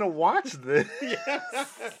going to watch this."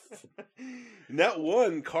 And that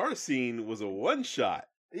one car scene was a one shot.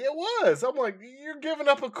 It was. I'm like, you're giving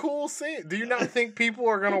up a cool scene. Do you not think people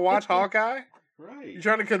are going to watch Hawkeye? Right. You're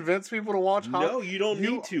trying to convince people to watch Hawkeye? No, you don't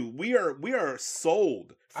need to. We are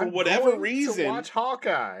sold for whatever reason. To watch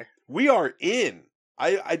Hawkeye. We are in.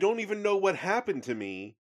 I don't even know what happened to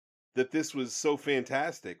me that this was so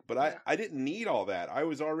fantastic, but I didn't need all that. I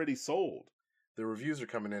was already sold. The reviews are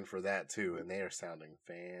coming in for that too, and they are sounding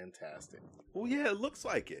fantastic. Well, yeah, it looks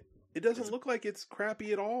like it. It doesn't look like it's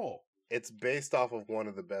crappy at all. It's based off of one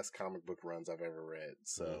of the best comic book runs I've ever read,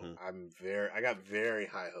 so I got very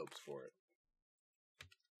high hopes for it.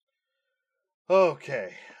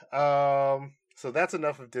 Okay, so that's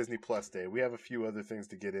enough of Disney Plus Day. We have a few other things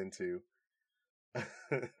to get into.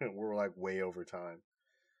 We're like way over time.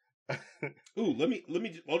 Ooh,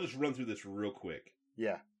 I'll just run through this real quick.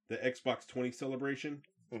 Yeah. The Xbox 20 celebration.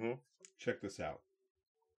 Mm-hmm. Check this out.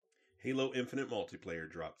 Halo Infinite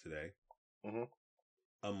multiplayer dropped today. Mm-hmm.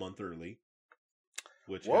 A month early.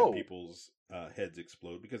 Which had people's heads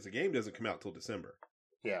explode because the game doesn't come out till December.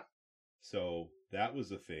 Yeah. So that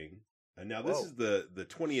was a thing. And now this is the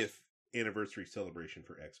 20th anniversary celebration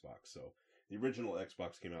for Xbox. So the original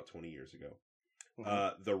Xbox came out 20 years ago.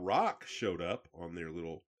 Mm-hmm. The Rock showed up on their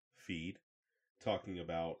little feed talking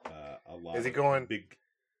about a lot of big...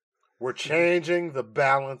 We're changing the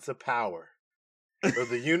balance of power. Or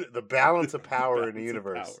the balance of power in the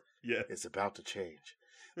universe. Yeah. It's about to change.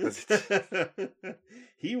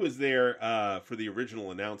 He was there for the original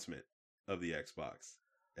announcement of the Xbox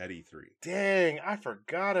at E3. Dang, I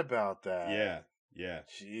forgot about that. Yeah.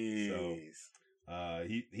 Jeez. So,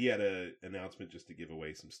 he had an announcement just to give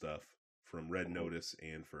away some stuff from Red Notice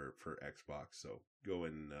and for Xbox. So go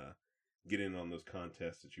and get in on those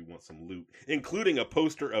contests that you want some loot, including a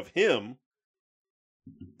poster of him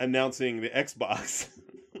announcing the Xbox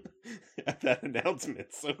at that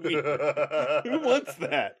announcement. So who wants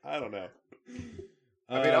that? I don't know.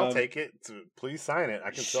 I mean, I'll take it. Please sign it.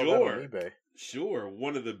 I can sell that on eBay. Sure.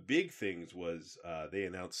 One of the big things was they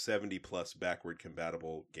announced 70 plus backward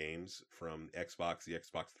compatible games from Xbox, the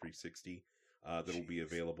Xbox 360, that'll be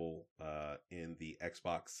available in the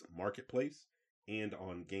Xbox Marketplace and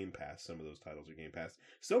on Game Pass. Some of those titles are Game Pass.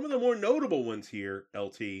 Some of the more notable ones here,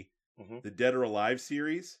 LT, the Dead or Alive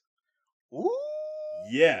series. Ooh.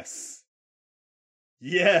 Yes.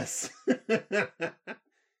 Yeah.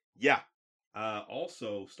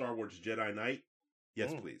 Also, Star Wars Jedi Knight.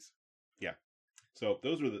 Yes, please. Yeah. So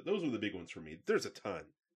those were the big ones for me. There's a ton.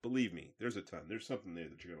 Believe me, there's a ton. There's something there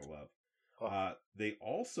that you're gonna love. They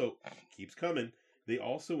also keeps coming. They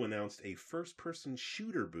also announced a first-person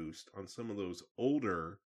shooter boost on some of those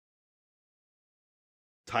older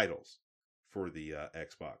titles for the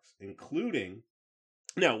Xbox, including.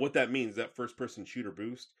 Now, what that means, that first-person shooter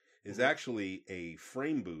boost is actually a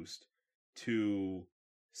frame boost to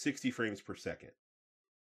 60 frames per second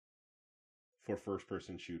for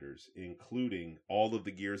first-person shooters, including all of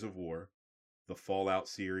the Gears of War, the Fallout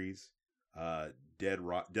series, Dead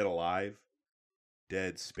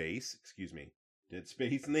Space,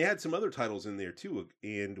 and they had some other titles in there too,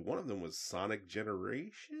 and one of them was Sonic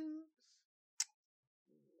Generations.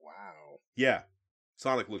 Wow. Yeah,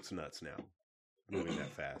 Sonic looks nuts now, moving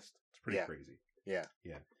that fast. It's pretty crazy. Yeah.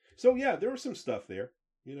 So yeah, there was some stuff there.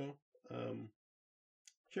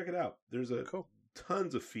 Check it out. There's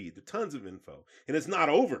tons of tons of info, and it's not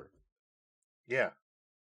over. Yeah.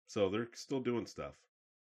 So they're still doing stuff.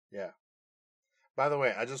 Yeah. By the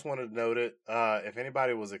way, I just wanted to note it. If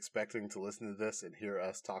anybody was expecting to listen to this and hear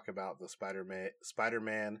us talk about the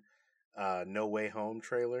Spider-Man No Way Home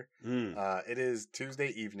trailer, it is Tuesday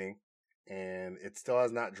evening, and it still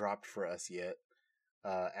has not dropped for us yet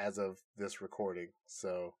as of this recording.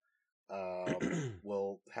 So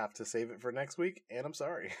we'll have to save it for next week, and I'm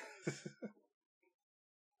sorry.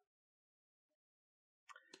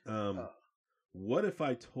 What if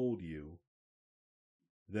I told you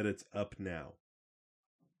that it's up now?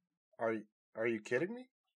 Are you kidding me?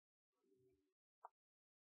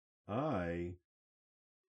 I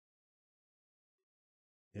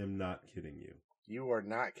am not kidding you. You are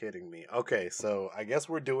not kidding me. Okay, so I guess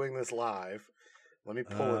we're doing this live. Let me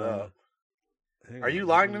pull it up. Are you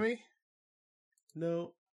lying to me?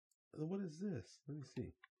 No. What is this? Let me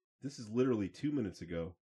see. This is literally 2 minutes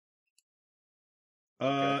ago.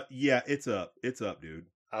 Okay. Yeah, it's up. It's up, dude.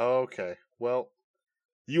 Okay. Well,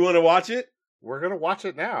 you want to watch it? We're going to watch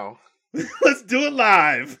it now. Let's do it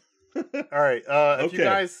live. All right. If you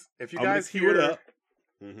guys hear it up.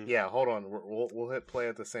 Yeah, hold on. We'll hit play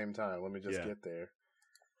at the same time. Let me just get there.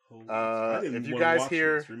 If you guys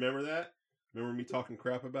hear this. Remember that? Remember me talking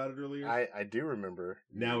crap about it earlier? I do remember.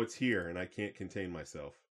 Now it's here and I can't contain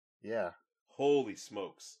myself. Yeah. Holy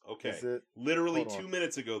smokes. Okay. Literally 2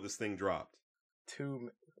 minutes ago this thing dropped.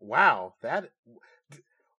 Wow,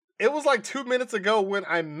 it was like 2 minutes ago when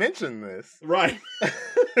I mentioned this. Right.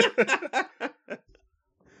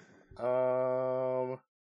 No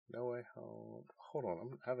Way Home. Hold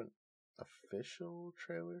on. I have an official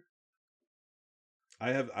trailer.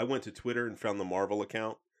 I went to Twitter and found the Marvel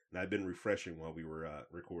account, and I've been refreshing while we were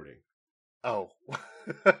recording. Oh.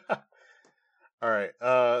 All right.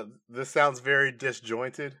 This sounds very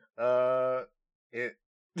disjointed. It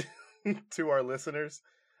to our listeners.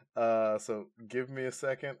 So give me a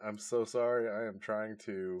second. I'm so sorry. I am trying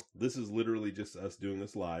to. This is literally just us doing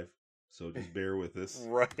this live, so just bear with us.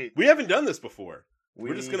 Right. We haven't done this before.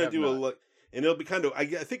 We're just gonna do a look, and it'll be kind of. I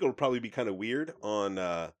think it'll probably be kind of weird on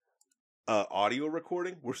audio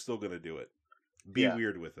recording. We're still gonna do it. Be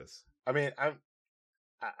weird with us. I mean, I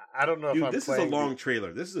don't know if I'm. This is a long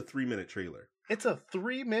trailer. This is a 3-minute trailer. It's a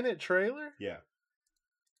 3-minute trailer? Yeah.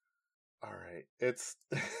 All right. It's.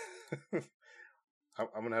 I'm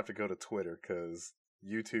going to have to go to Twitter because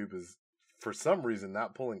YouTube is, for some reason,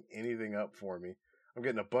 not pulling anything up for me. I'm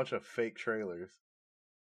getting a bunch of fake trailers.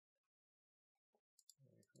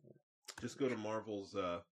 Just go to Marvel's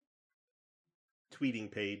tweeting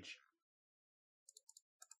page.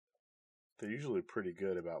 They're usually pretty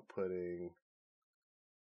good about putting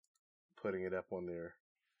it up on their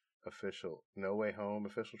official No Way Home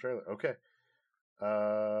official trailer. Okay.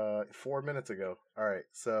 4 minutes ago. All right.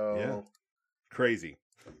 So yeah. Crazy.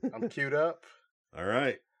 I'm queued up. All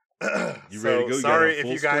right. You ready to go? Sorry if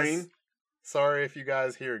you guys screen? Sorry if you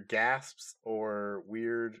guys hear gasps or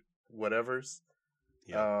weird whatevers.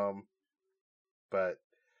 Yeah. But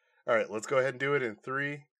all right, let's go ahead and do it in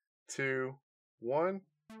 3, 2, 1.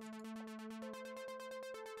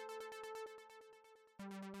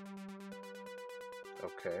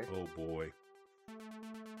 Okay. Oh boy.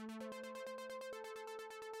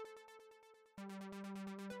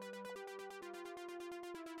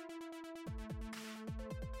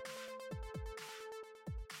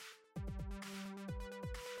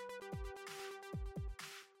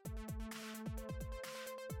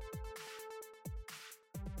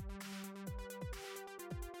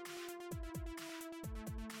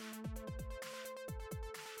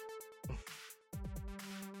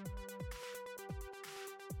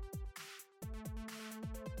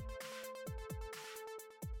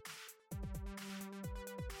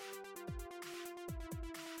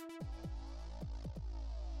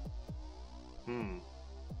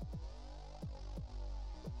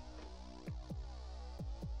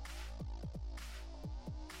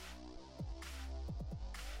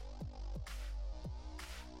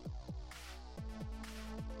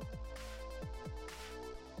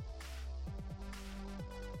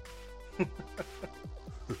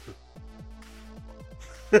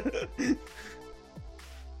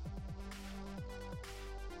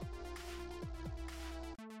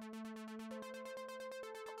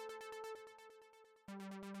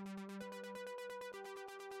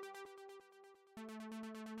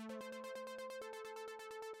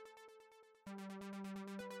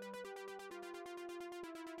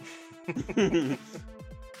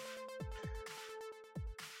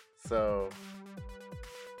 So,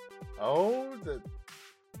 the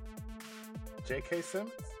J.K.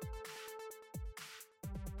 Simmons?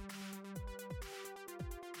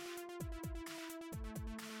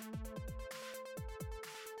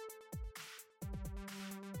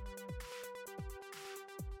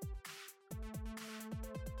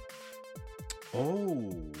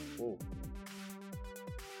 Oh.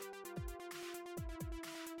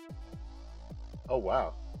 Oh,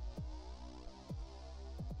 wow.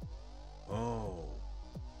 Oh.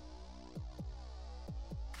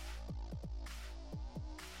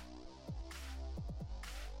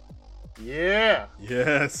 Yeah.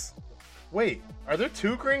 Yes. Wait, are there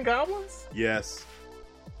 2 Green Goblins? Yes.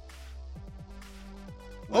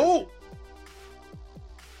 Oh!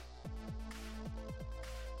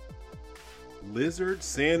 Lizard,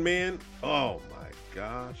 Sandman. Oh my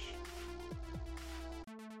gosh.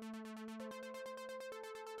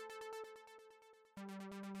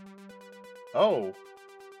 Oh.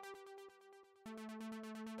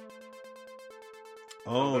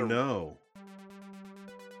 Oh no.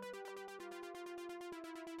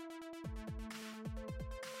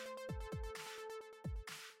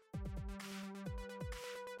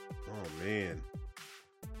 Oh man.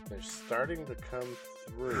 They're starting to come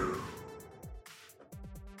through.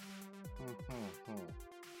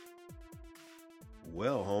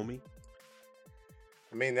 Well, homie.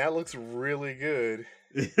 I mean, that looks really good.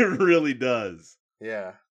 It really does.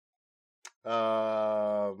 Yeah.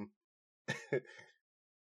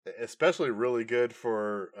 Especially really good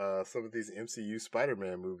for some of these MCU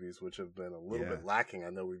Spider-Man movies, which have been a little bit lacking. I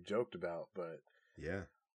know we've joked about, but yeah.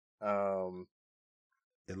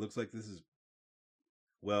 It looks like this is.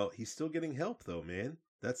 Well, he's still getting help, though, man.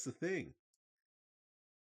 That's the thing.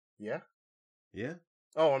 Yeah. Yeah.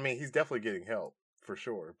 Oh, I mean, he's definitely getting help for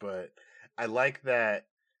sure, but I like that.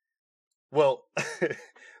 Well,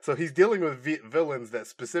 so he's dealing with villains that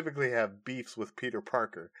specifically have beefs with Peter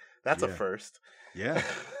Parker. That's a first. Yeah.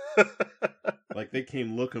 Like they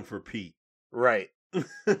came looking for Pete. Right.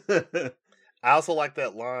 I also like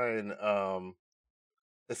that line.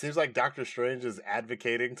 It seems like Doctor Strange is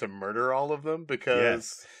advocating to murder all of them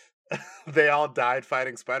because they all died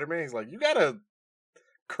fighting Spider-Man. He's like, you gotta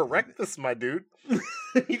correct this, my dude.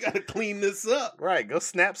 You gotta clean this up. Right, go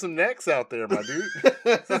snap some necks out there, my dude.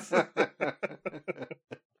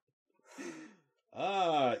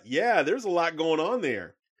 Yeah, there's a lot going on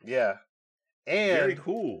there. Yeah. And very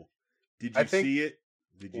cool. Did you see it?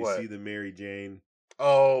 Did you see the Mary Jane?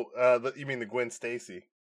 Oh, you mean the Gwen Stacy?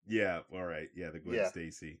 Yeah, all right. Yeah, the Gwen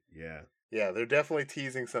Stacy. Yeah. Yeah, they're definitely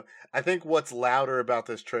teasing some. I think what's louder about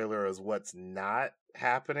this trailer is what's not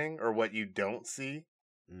happening or what you don't see,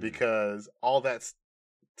 because all that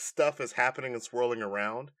stuff is happening and swirling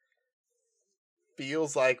around.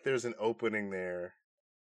 Feels like there's an opening there.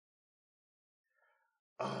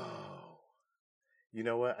 Oh, you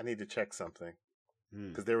know what? I need to check something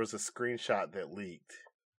because there was a screenshot that leaked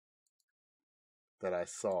that I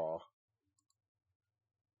saw.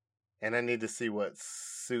 And I need to see what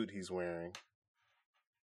suit he's wearing.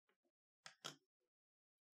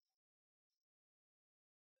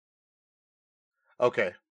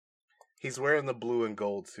 Okay. He's wearing the blue and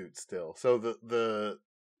gold suit still. So the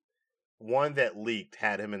one that leaked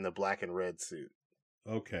had him in the black and red suit.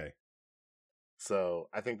 Okay. So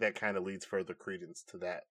I think that kind of leads further credence to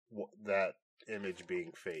that image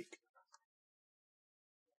being fake.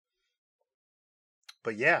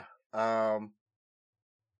 But yeah, that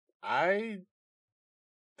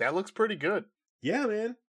looks pretty good. Yeah,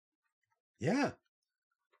 man. Yeah.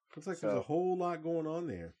 Looks like there's a whole lot going on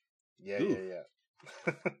there. Yeah, yeah.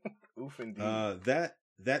 Oof, indeed.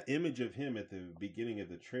 That image of him at the beginning of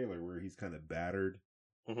the trailer where he's kind of battered,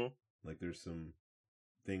 like there's some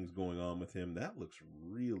things going on with him. That looks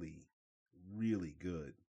really, really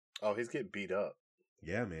good. Oh, he's getting beat up.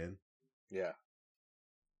 Yeah, man. Yeah.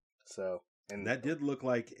 So, and that did look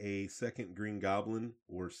like a second Green Goblin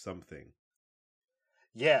or something.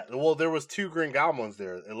 Yeah, well, there was 2 Green Goblins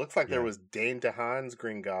there. It looks like there was Dane DeHaan's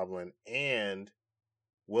Green Goblin and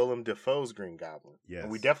Willem Dafoe's Green Goblin. Yes.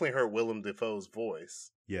 And we definitely heard Willem Dafoe's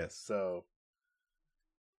voice. Yes. So.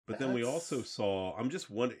 But then we also saw, I'm just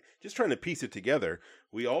trying to piece it together.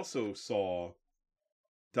 We also saw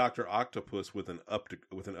Dr. Octopus with an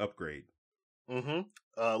upgrade.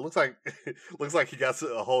 Mm-hmm. Looks like he got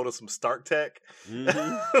a hold of some Stark tech.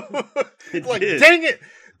 Mm-hmm. Like, dang it,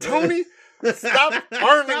 Tony! Stop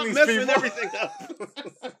arming these people. Everything up.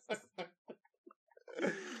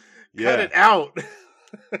 Cut it out.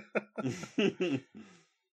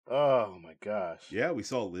 Oh my gosh. Yeah, we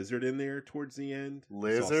saw Lizard in there towards the end.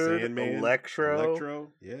 Lizard,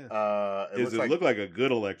 Electro. Yeah. It looked like a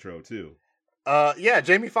good Electro too. Yeah,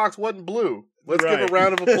 Jamie Foxx wasn't blue. Let's give a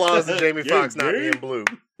round of applause to Jamie Foxx not being blue.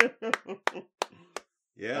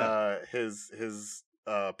 Yeah. His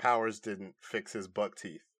powers didn't fix his buck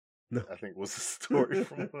teeth. No. I think was the story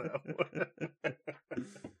from that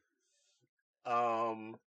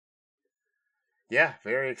one. Yeah,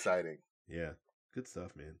 very exciting. Yeah. Good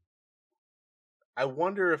stuff, man. I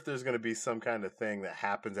wonder if there's going to be some kind of thing that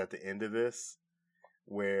happens at the end of this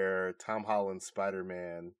where Tom Holland's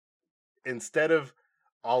Spider-Man, instead of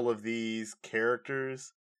all of these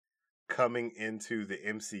characters coming into the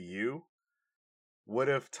MCU, what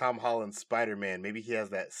if Tom Holland's Spider-Man, maybe he has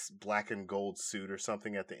that black and gold suit or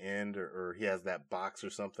something at the end, or he has that box or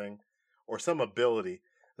something, or some ability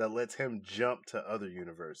that lets him jump to other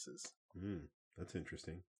universes. That's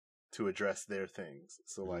interesting. To address their things.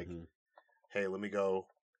 So like, hey, let me pull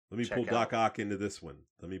Doc Ock into this one.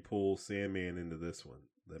 Let me pull Sandman into this one.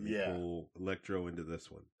 Let me pull Electro into this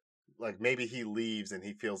one. Like maybe he leaves and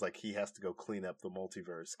he feels like he has to go clean up the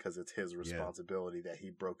multiverse because it's his responsibility that he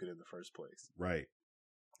broke it in the first place. Right.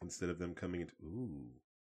 Instead of them coming into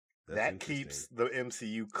that keeps the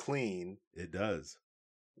MCU clean. It does.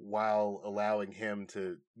 While allowing him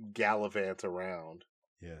to gallivant around.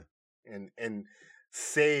 Yeah. And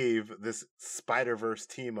save this Spider-Verse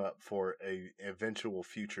team up for a eventual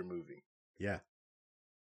future movie. Yeah.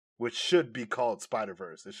 Which should be called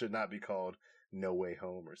Spider-Verse. It should not be called No Way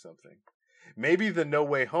Home or something. Maybe the No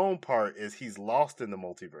Way Home part is he's lost in the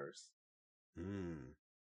multiverse.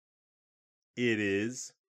 It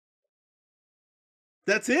is.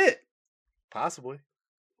 That's it. Possibly.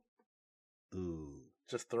 Ooh.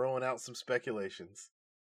 Just throwing out some speculations.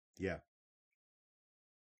 Yeah.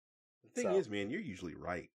 The thing is, man, you're usually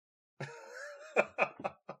right.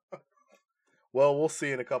 Well, we'll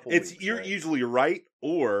see in a couple weeks. You're usually right,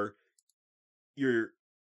 or you're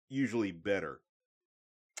usually better.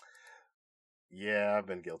 Yeah, I've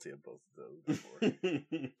been guilty of both of those before.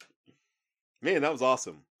 Man, that was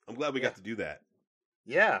awesome. I'm glad we got to do that.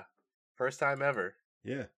 Yeah. First time ever.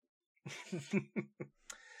 Yeah.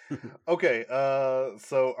 Okay,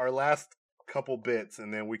 so our last couple bits,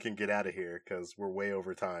 and then we can get out of here because we're way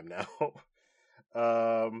over time now.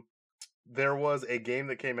 There was a game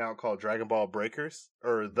that came out called Dragonball Breakers,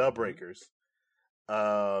 or The Breakers.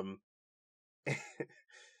 And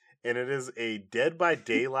it is a Dead by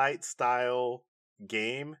Daylight style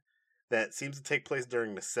game that seems to take place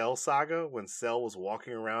during the Cell saga, when Cell was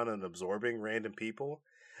walking around and absorbing random people.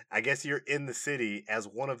 I guess you're in the city as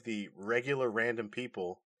one of the regular random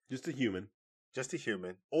people. Just a human.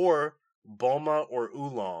 Or Bulma or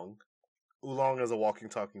Oolong. Oolong is a walking,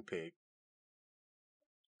 talking pig.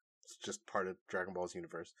 It's just part of Dragon Ball's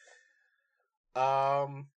universe.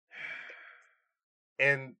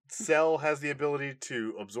 And Cell has the ability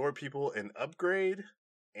to absorb people and upgrade.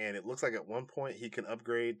 And it looks like at one point he can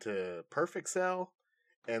upgrade to Perfect Cell.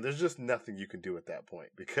 And there's just nothing you can do at that point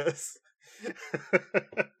because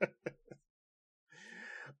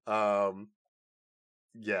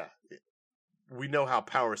yeah. We know how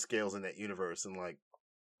power scales in that universe, and like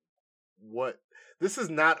what this is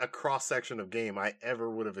not a cross section of game I ever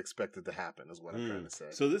would have expected to happen, is what I'm trying to say.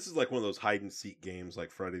 So this is like one of those hide and seek games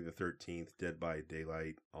like Friday the 13th, Dead by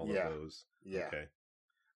Daylight, all of those. Yeah. Okay.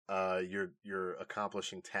 You're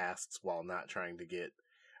accomplishing tasks while not trying to get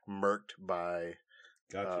murked by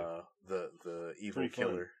the evil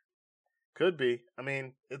killer. Could be. I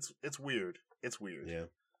mean, it's weird. It's weird. Yeah.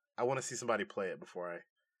 I want to see somebody play it before I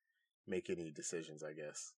make any decisions, I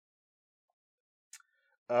guess.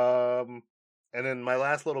 And then my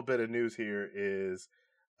last little bit of news here is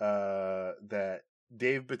that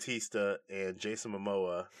Dave Batista and Jason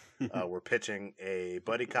Momoa were pitching a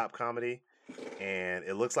buddy cop comedy, and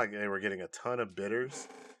it looks like they were getting a ton of bidders.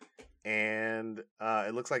 And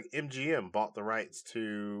it looks like MGM bought the rights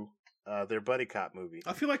to their buddy cop movie.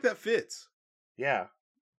 I feel like that fits. Yeah.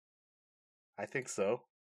 I think so.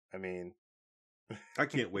 I mean... I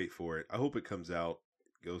can't wait for it. I hope it comes out,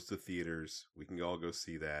 goes to theaters. We can all go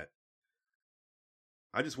see that.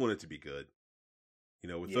 I just want it to be good. You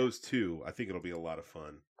know, with those two, I think it'll be a lot of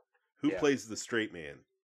fun. Who plays the straight man?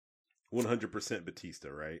 100% Batista,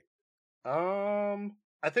 right?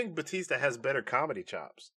 I think Batista has better comedy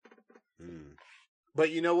chops.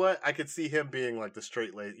 But you know what? I could see him being like the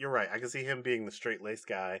straight-laced... You're right. I could see him being the straight-laced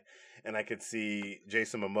guy, and I could see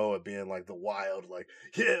Jason Momoa being like the wild, like,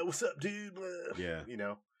 yeah, what's up, dude? Yeah. You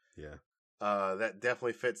know? Yeah. That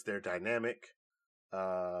definitely fits their dynamic.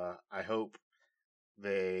 I hope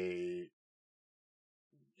they,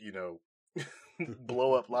 you know,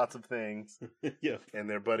 blow up lots of things in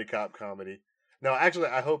their buddy cop comedy. No, actually,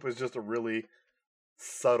 I hope it's just a really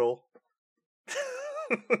subtle...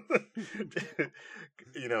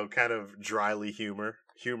 you know, kind of dryly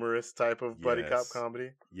humorous type of buddy cop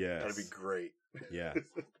comedy. Yeah, that'd be great. Yeah,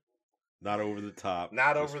 not over the top.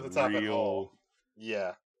 Not over the top at all.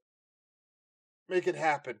 Yeah, make it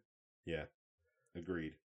happen. Yeah,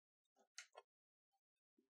 agreed.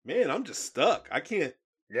 Man, I'm just stuck. I can't.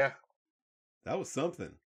 Yeah, that was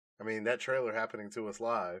something. I mean, that trailer happening to us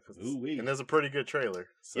live, Ooh-wee. And there's a pretty good trailer.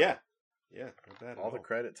 So yeah, not bad all the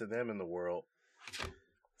credit to them in the world.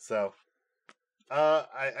 So,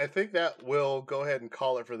 I think that we'll go ahead and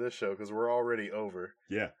call it for this show because we're already over.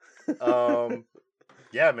 Yeah.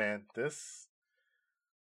 Yeah, man, that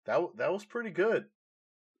was pretty good.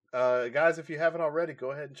 Guys, if you haven't already, go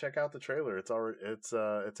ahead and check out the trailer. It's out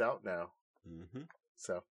now. Mm-hmm.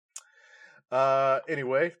 So,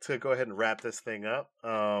 anyway, to go ahead and wrap this thing up,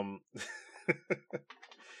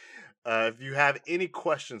 if you have any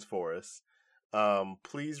questions for us,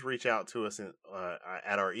 please reach out to us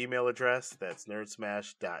at our email address. That's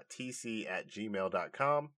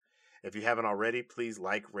nerdsmash.tc@gmail.com. If you haven't already, please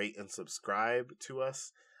like, rate, and subscribe to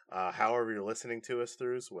us. However you're listening to us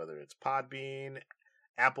through, so whether it's Podbean,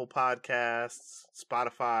 Apple Podcasts,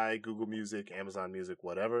 Spotify, Google Music, Amazon Music,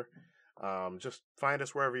 whatever. Just find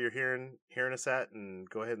us wherever you're hearing us at, and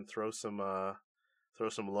go ahead and throw some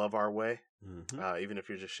love our way. Mm-hmm. Even if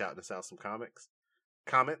you're just shouting us out some comments.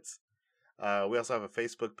 We also have a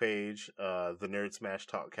Facebook page, the Nerd Smash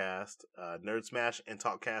Talkcast. Nerd Smash and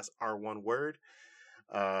Talkcast are one word.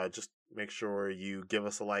 Just make sure you give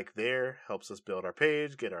us a like there. Helps us build our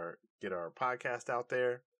page, get our podcast out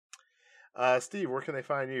there. Steve, where can they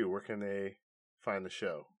find you? Where can they find the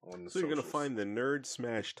show on the socials? You're going to find the Nerd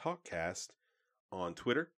Smash Talkcast on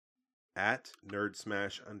Twitter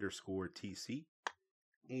 @NerdSmash_TC.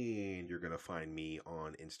 And you're going to find me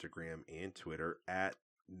on Instagram and Twitter at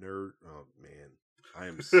nerd. Oh, man. I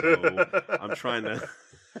am so... I was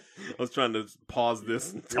trying to pause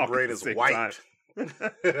this and talk. Your brain is white.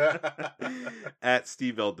 At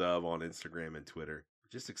Steve L. Dub on Instagram and Twitter.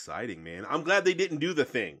 Just exciting, man. I'm glad they didn't do the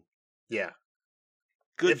thing. Yeah.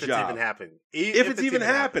 Good if job. If it's even happening. If it's even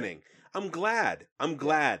happening. I'm glad. I'm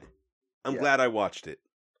glad I watched it.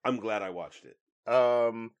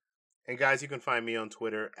 And guys, you can find me on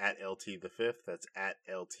Twitter at LT5th. That's at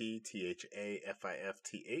LTTHAFIFTH.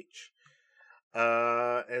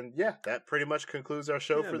 And yeah, that pretty much concludes our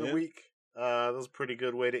show for the week. That was a pretty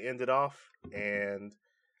good way to end it off. And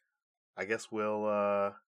I guess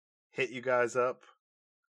we'll hit you guys up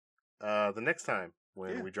the next time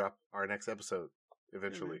when we drop our next episode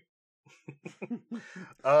eventually.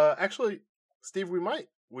 Actually, Steve, we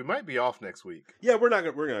might be off next week. Yeah, we're not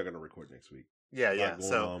gonna record next week. Yeah.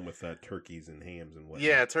 So on with turkeys and hams and whatnot.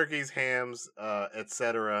 Yeah, turkeys, hams,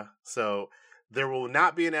 etc. So there will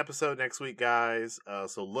not be an episode next week, guys.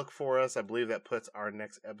 So look for us. I believe that puts our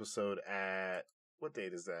next episode at what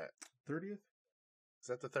date is that? 30th. Is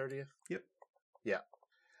that the 30th? Yep. Yeah.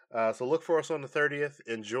 So look for us on the 30th.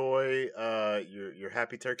 Enjoy your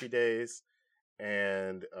happy turkey days,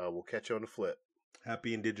 and we'll catch you on the flip.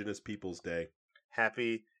 Happy Indigenous Peoples Day.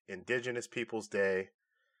 Happy Indigenous Peoples Day.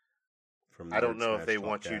 I don't know if they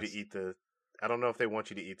want you to eat the. I don't know if they want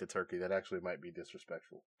you to eat the turkey. That actually might be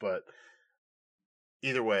disrespectful. But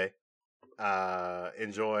either way,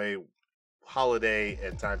 enjoy holiday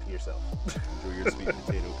and time to yourself. Enjoy your sweet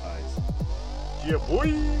potato pies. Yeah, boy.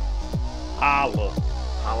 Holla.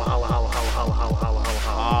 Holla, holla, holla, holla, holla, holla, holla,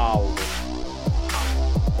 holla.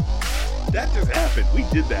 That just happened. We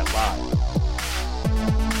did that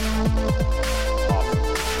live.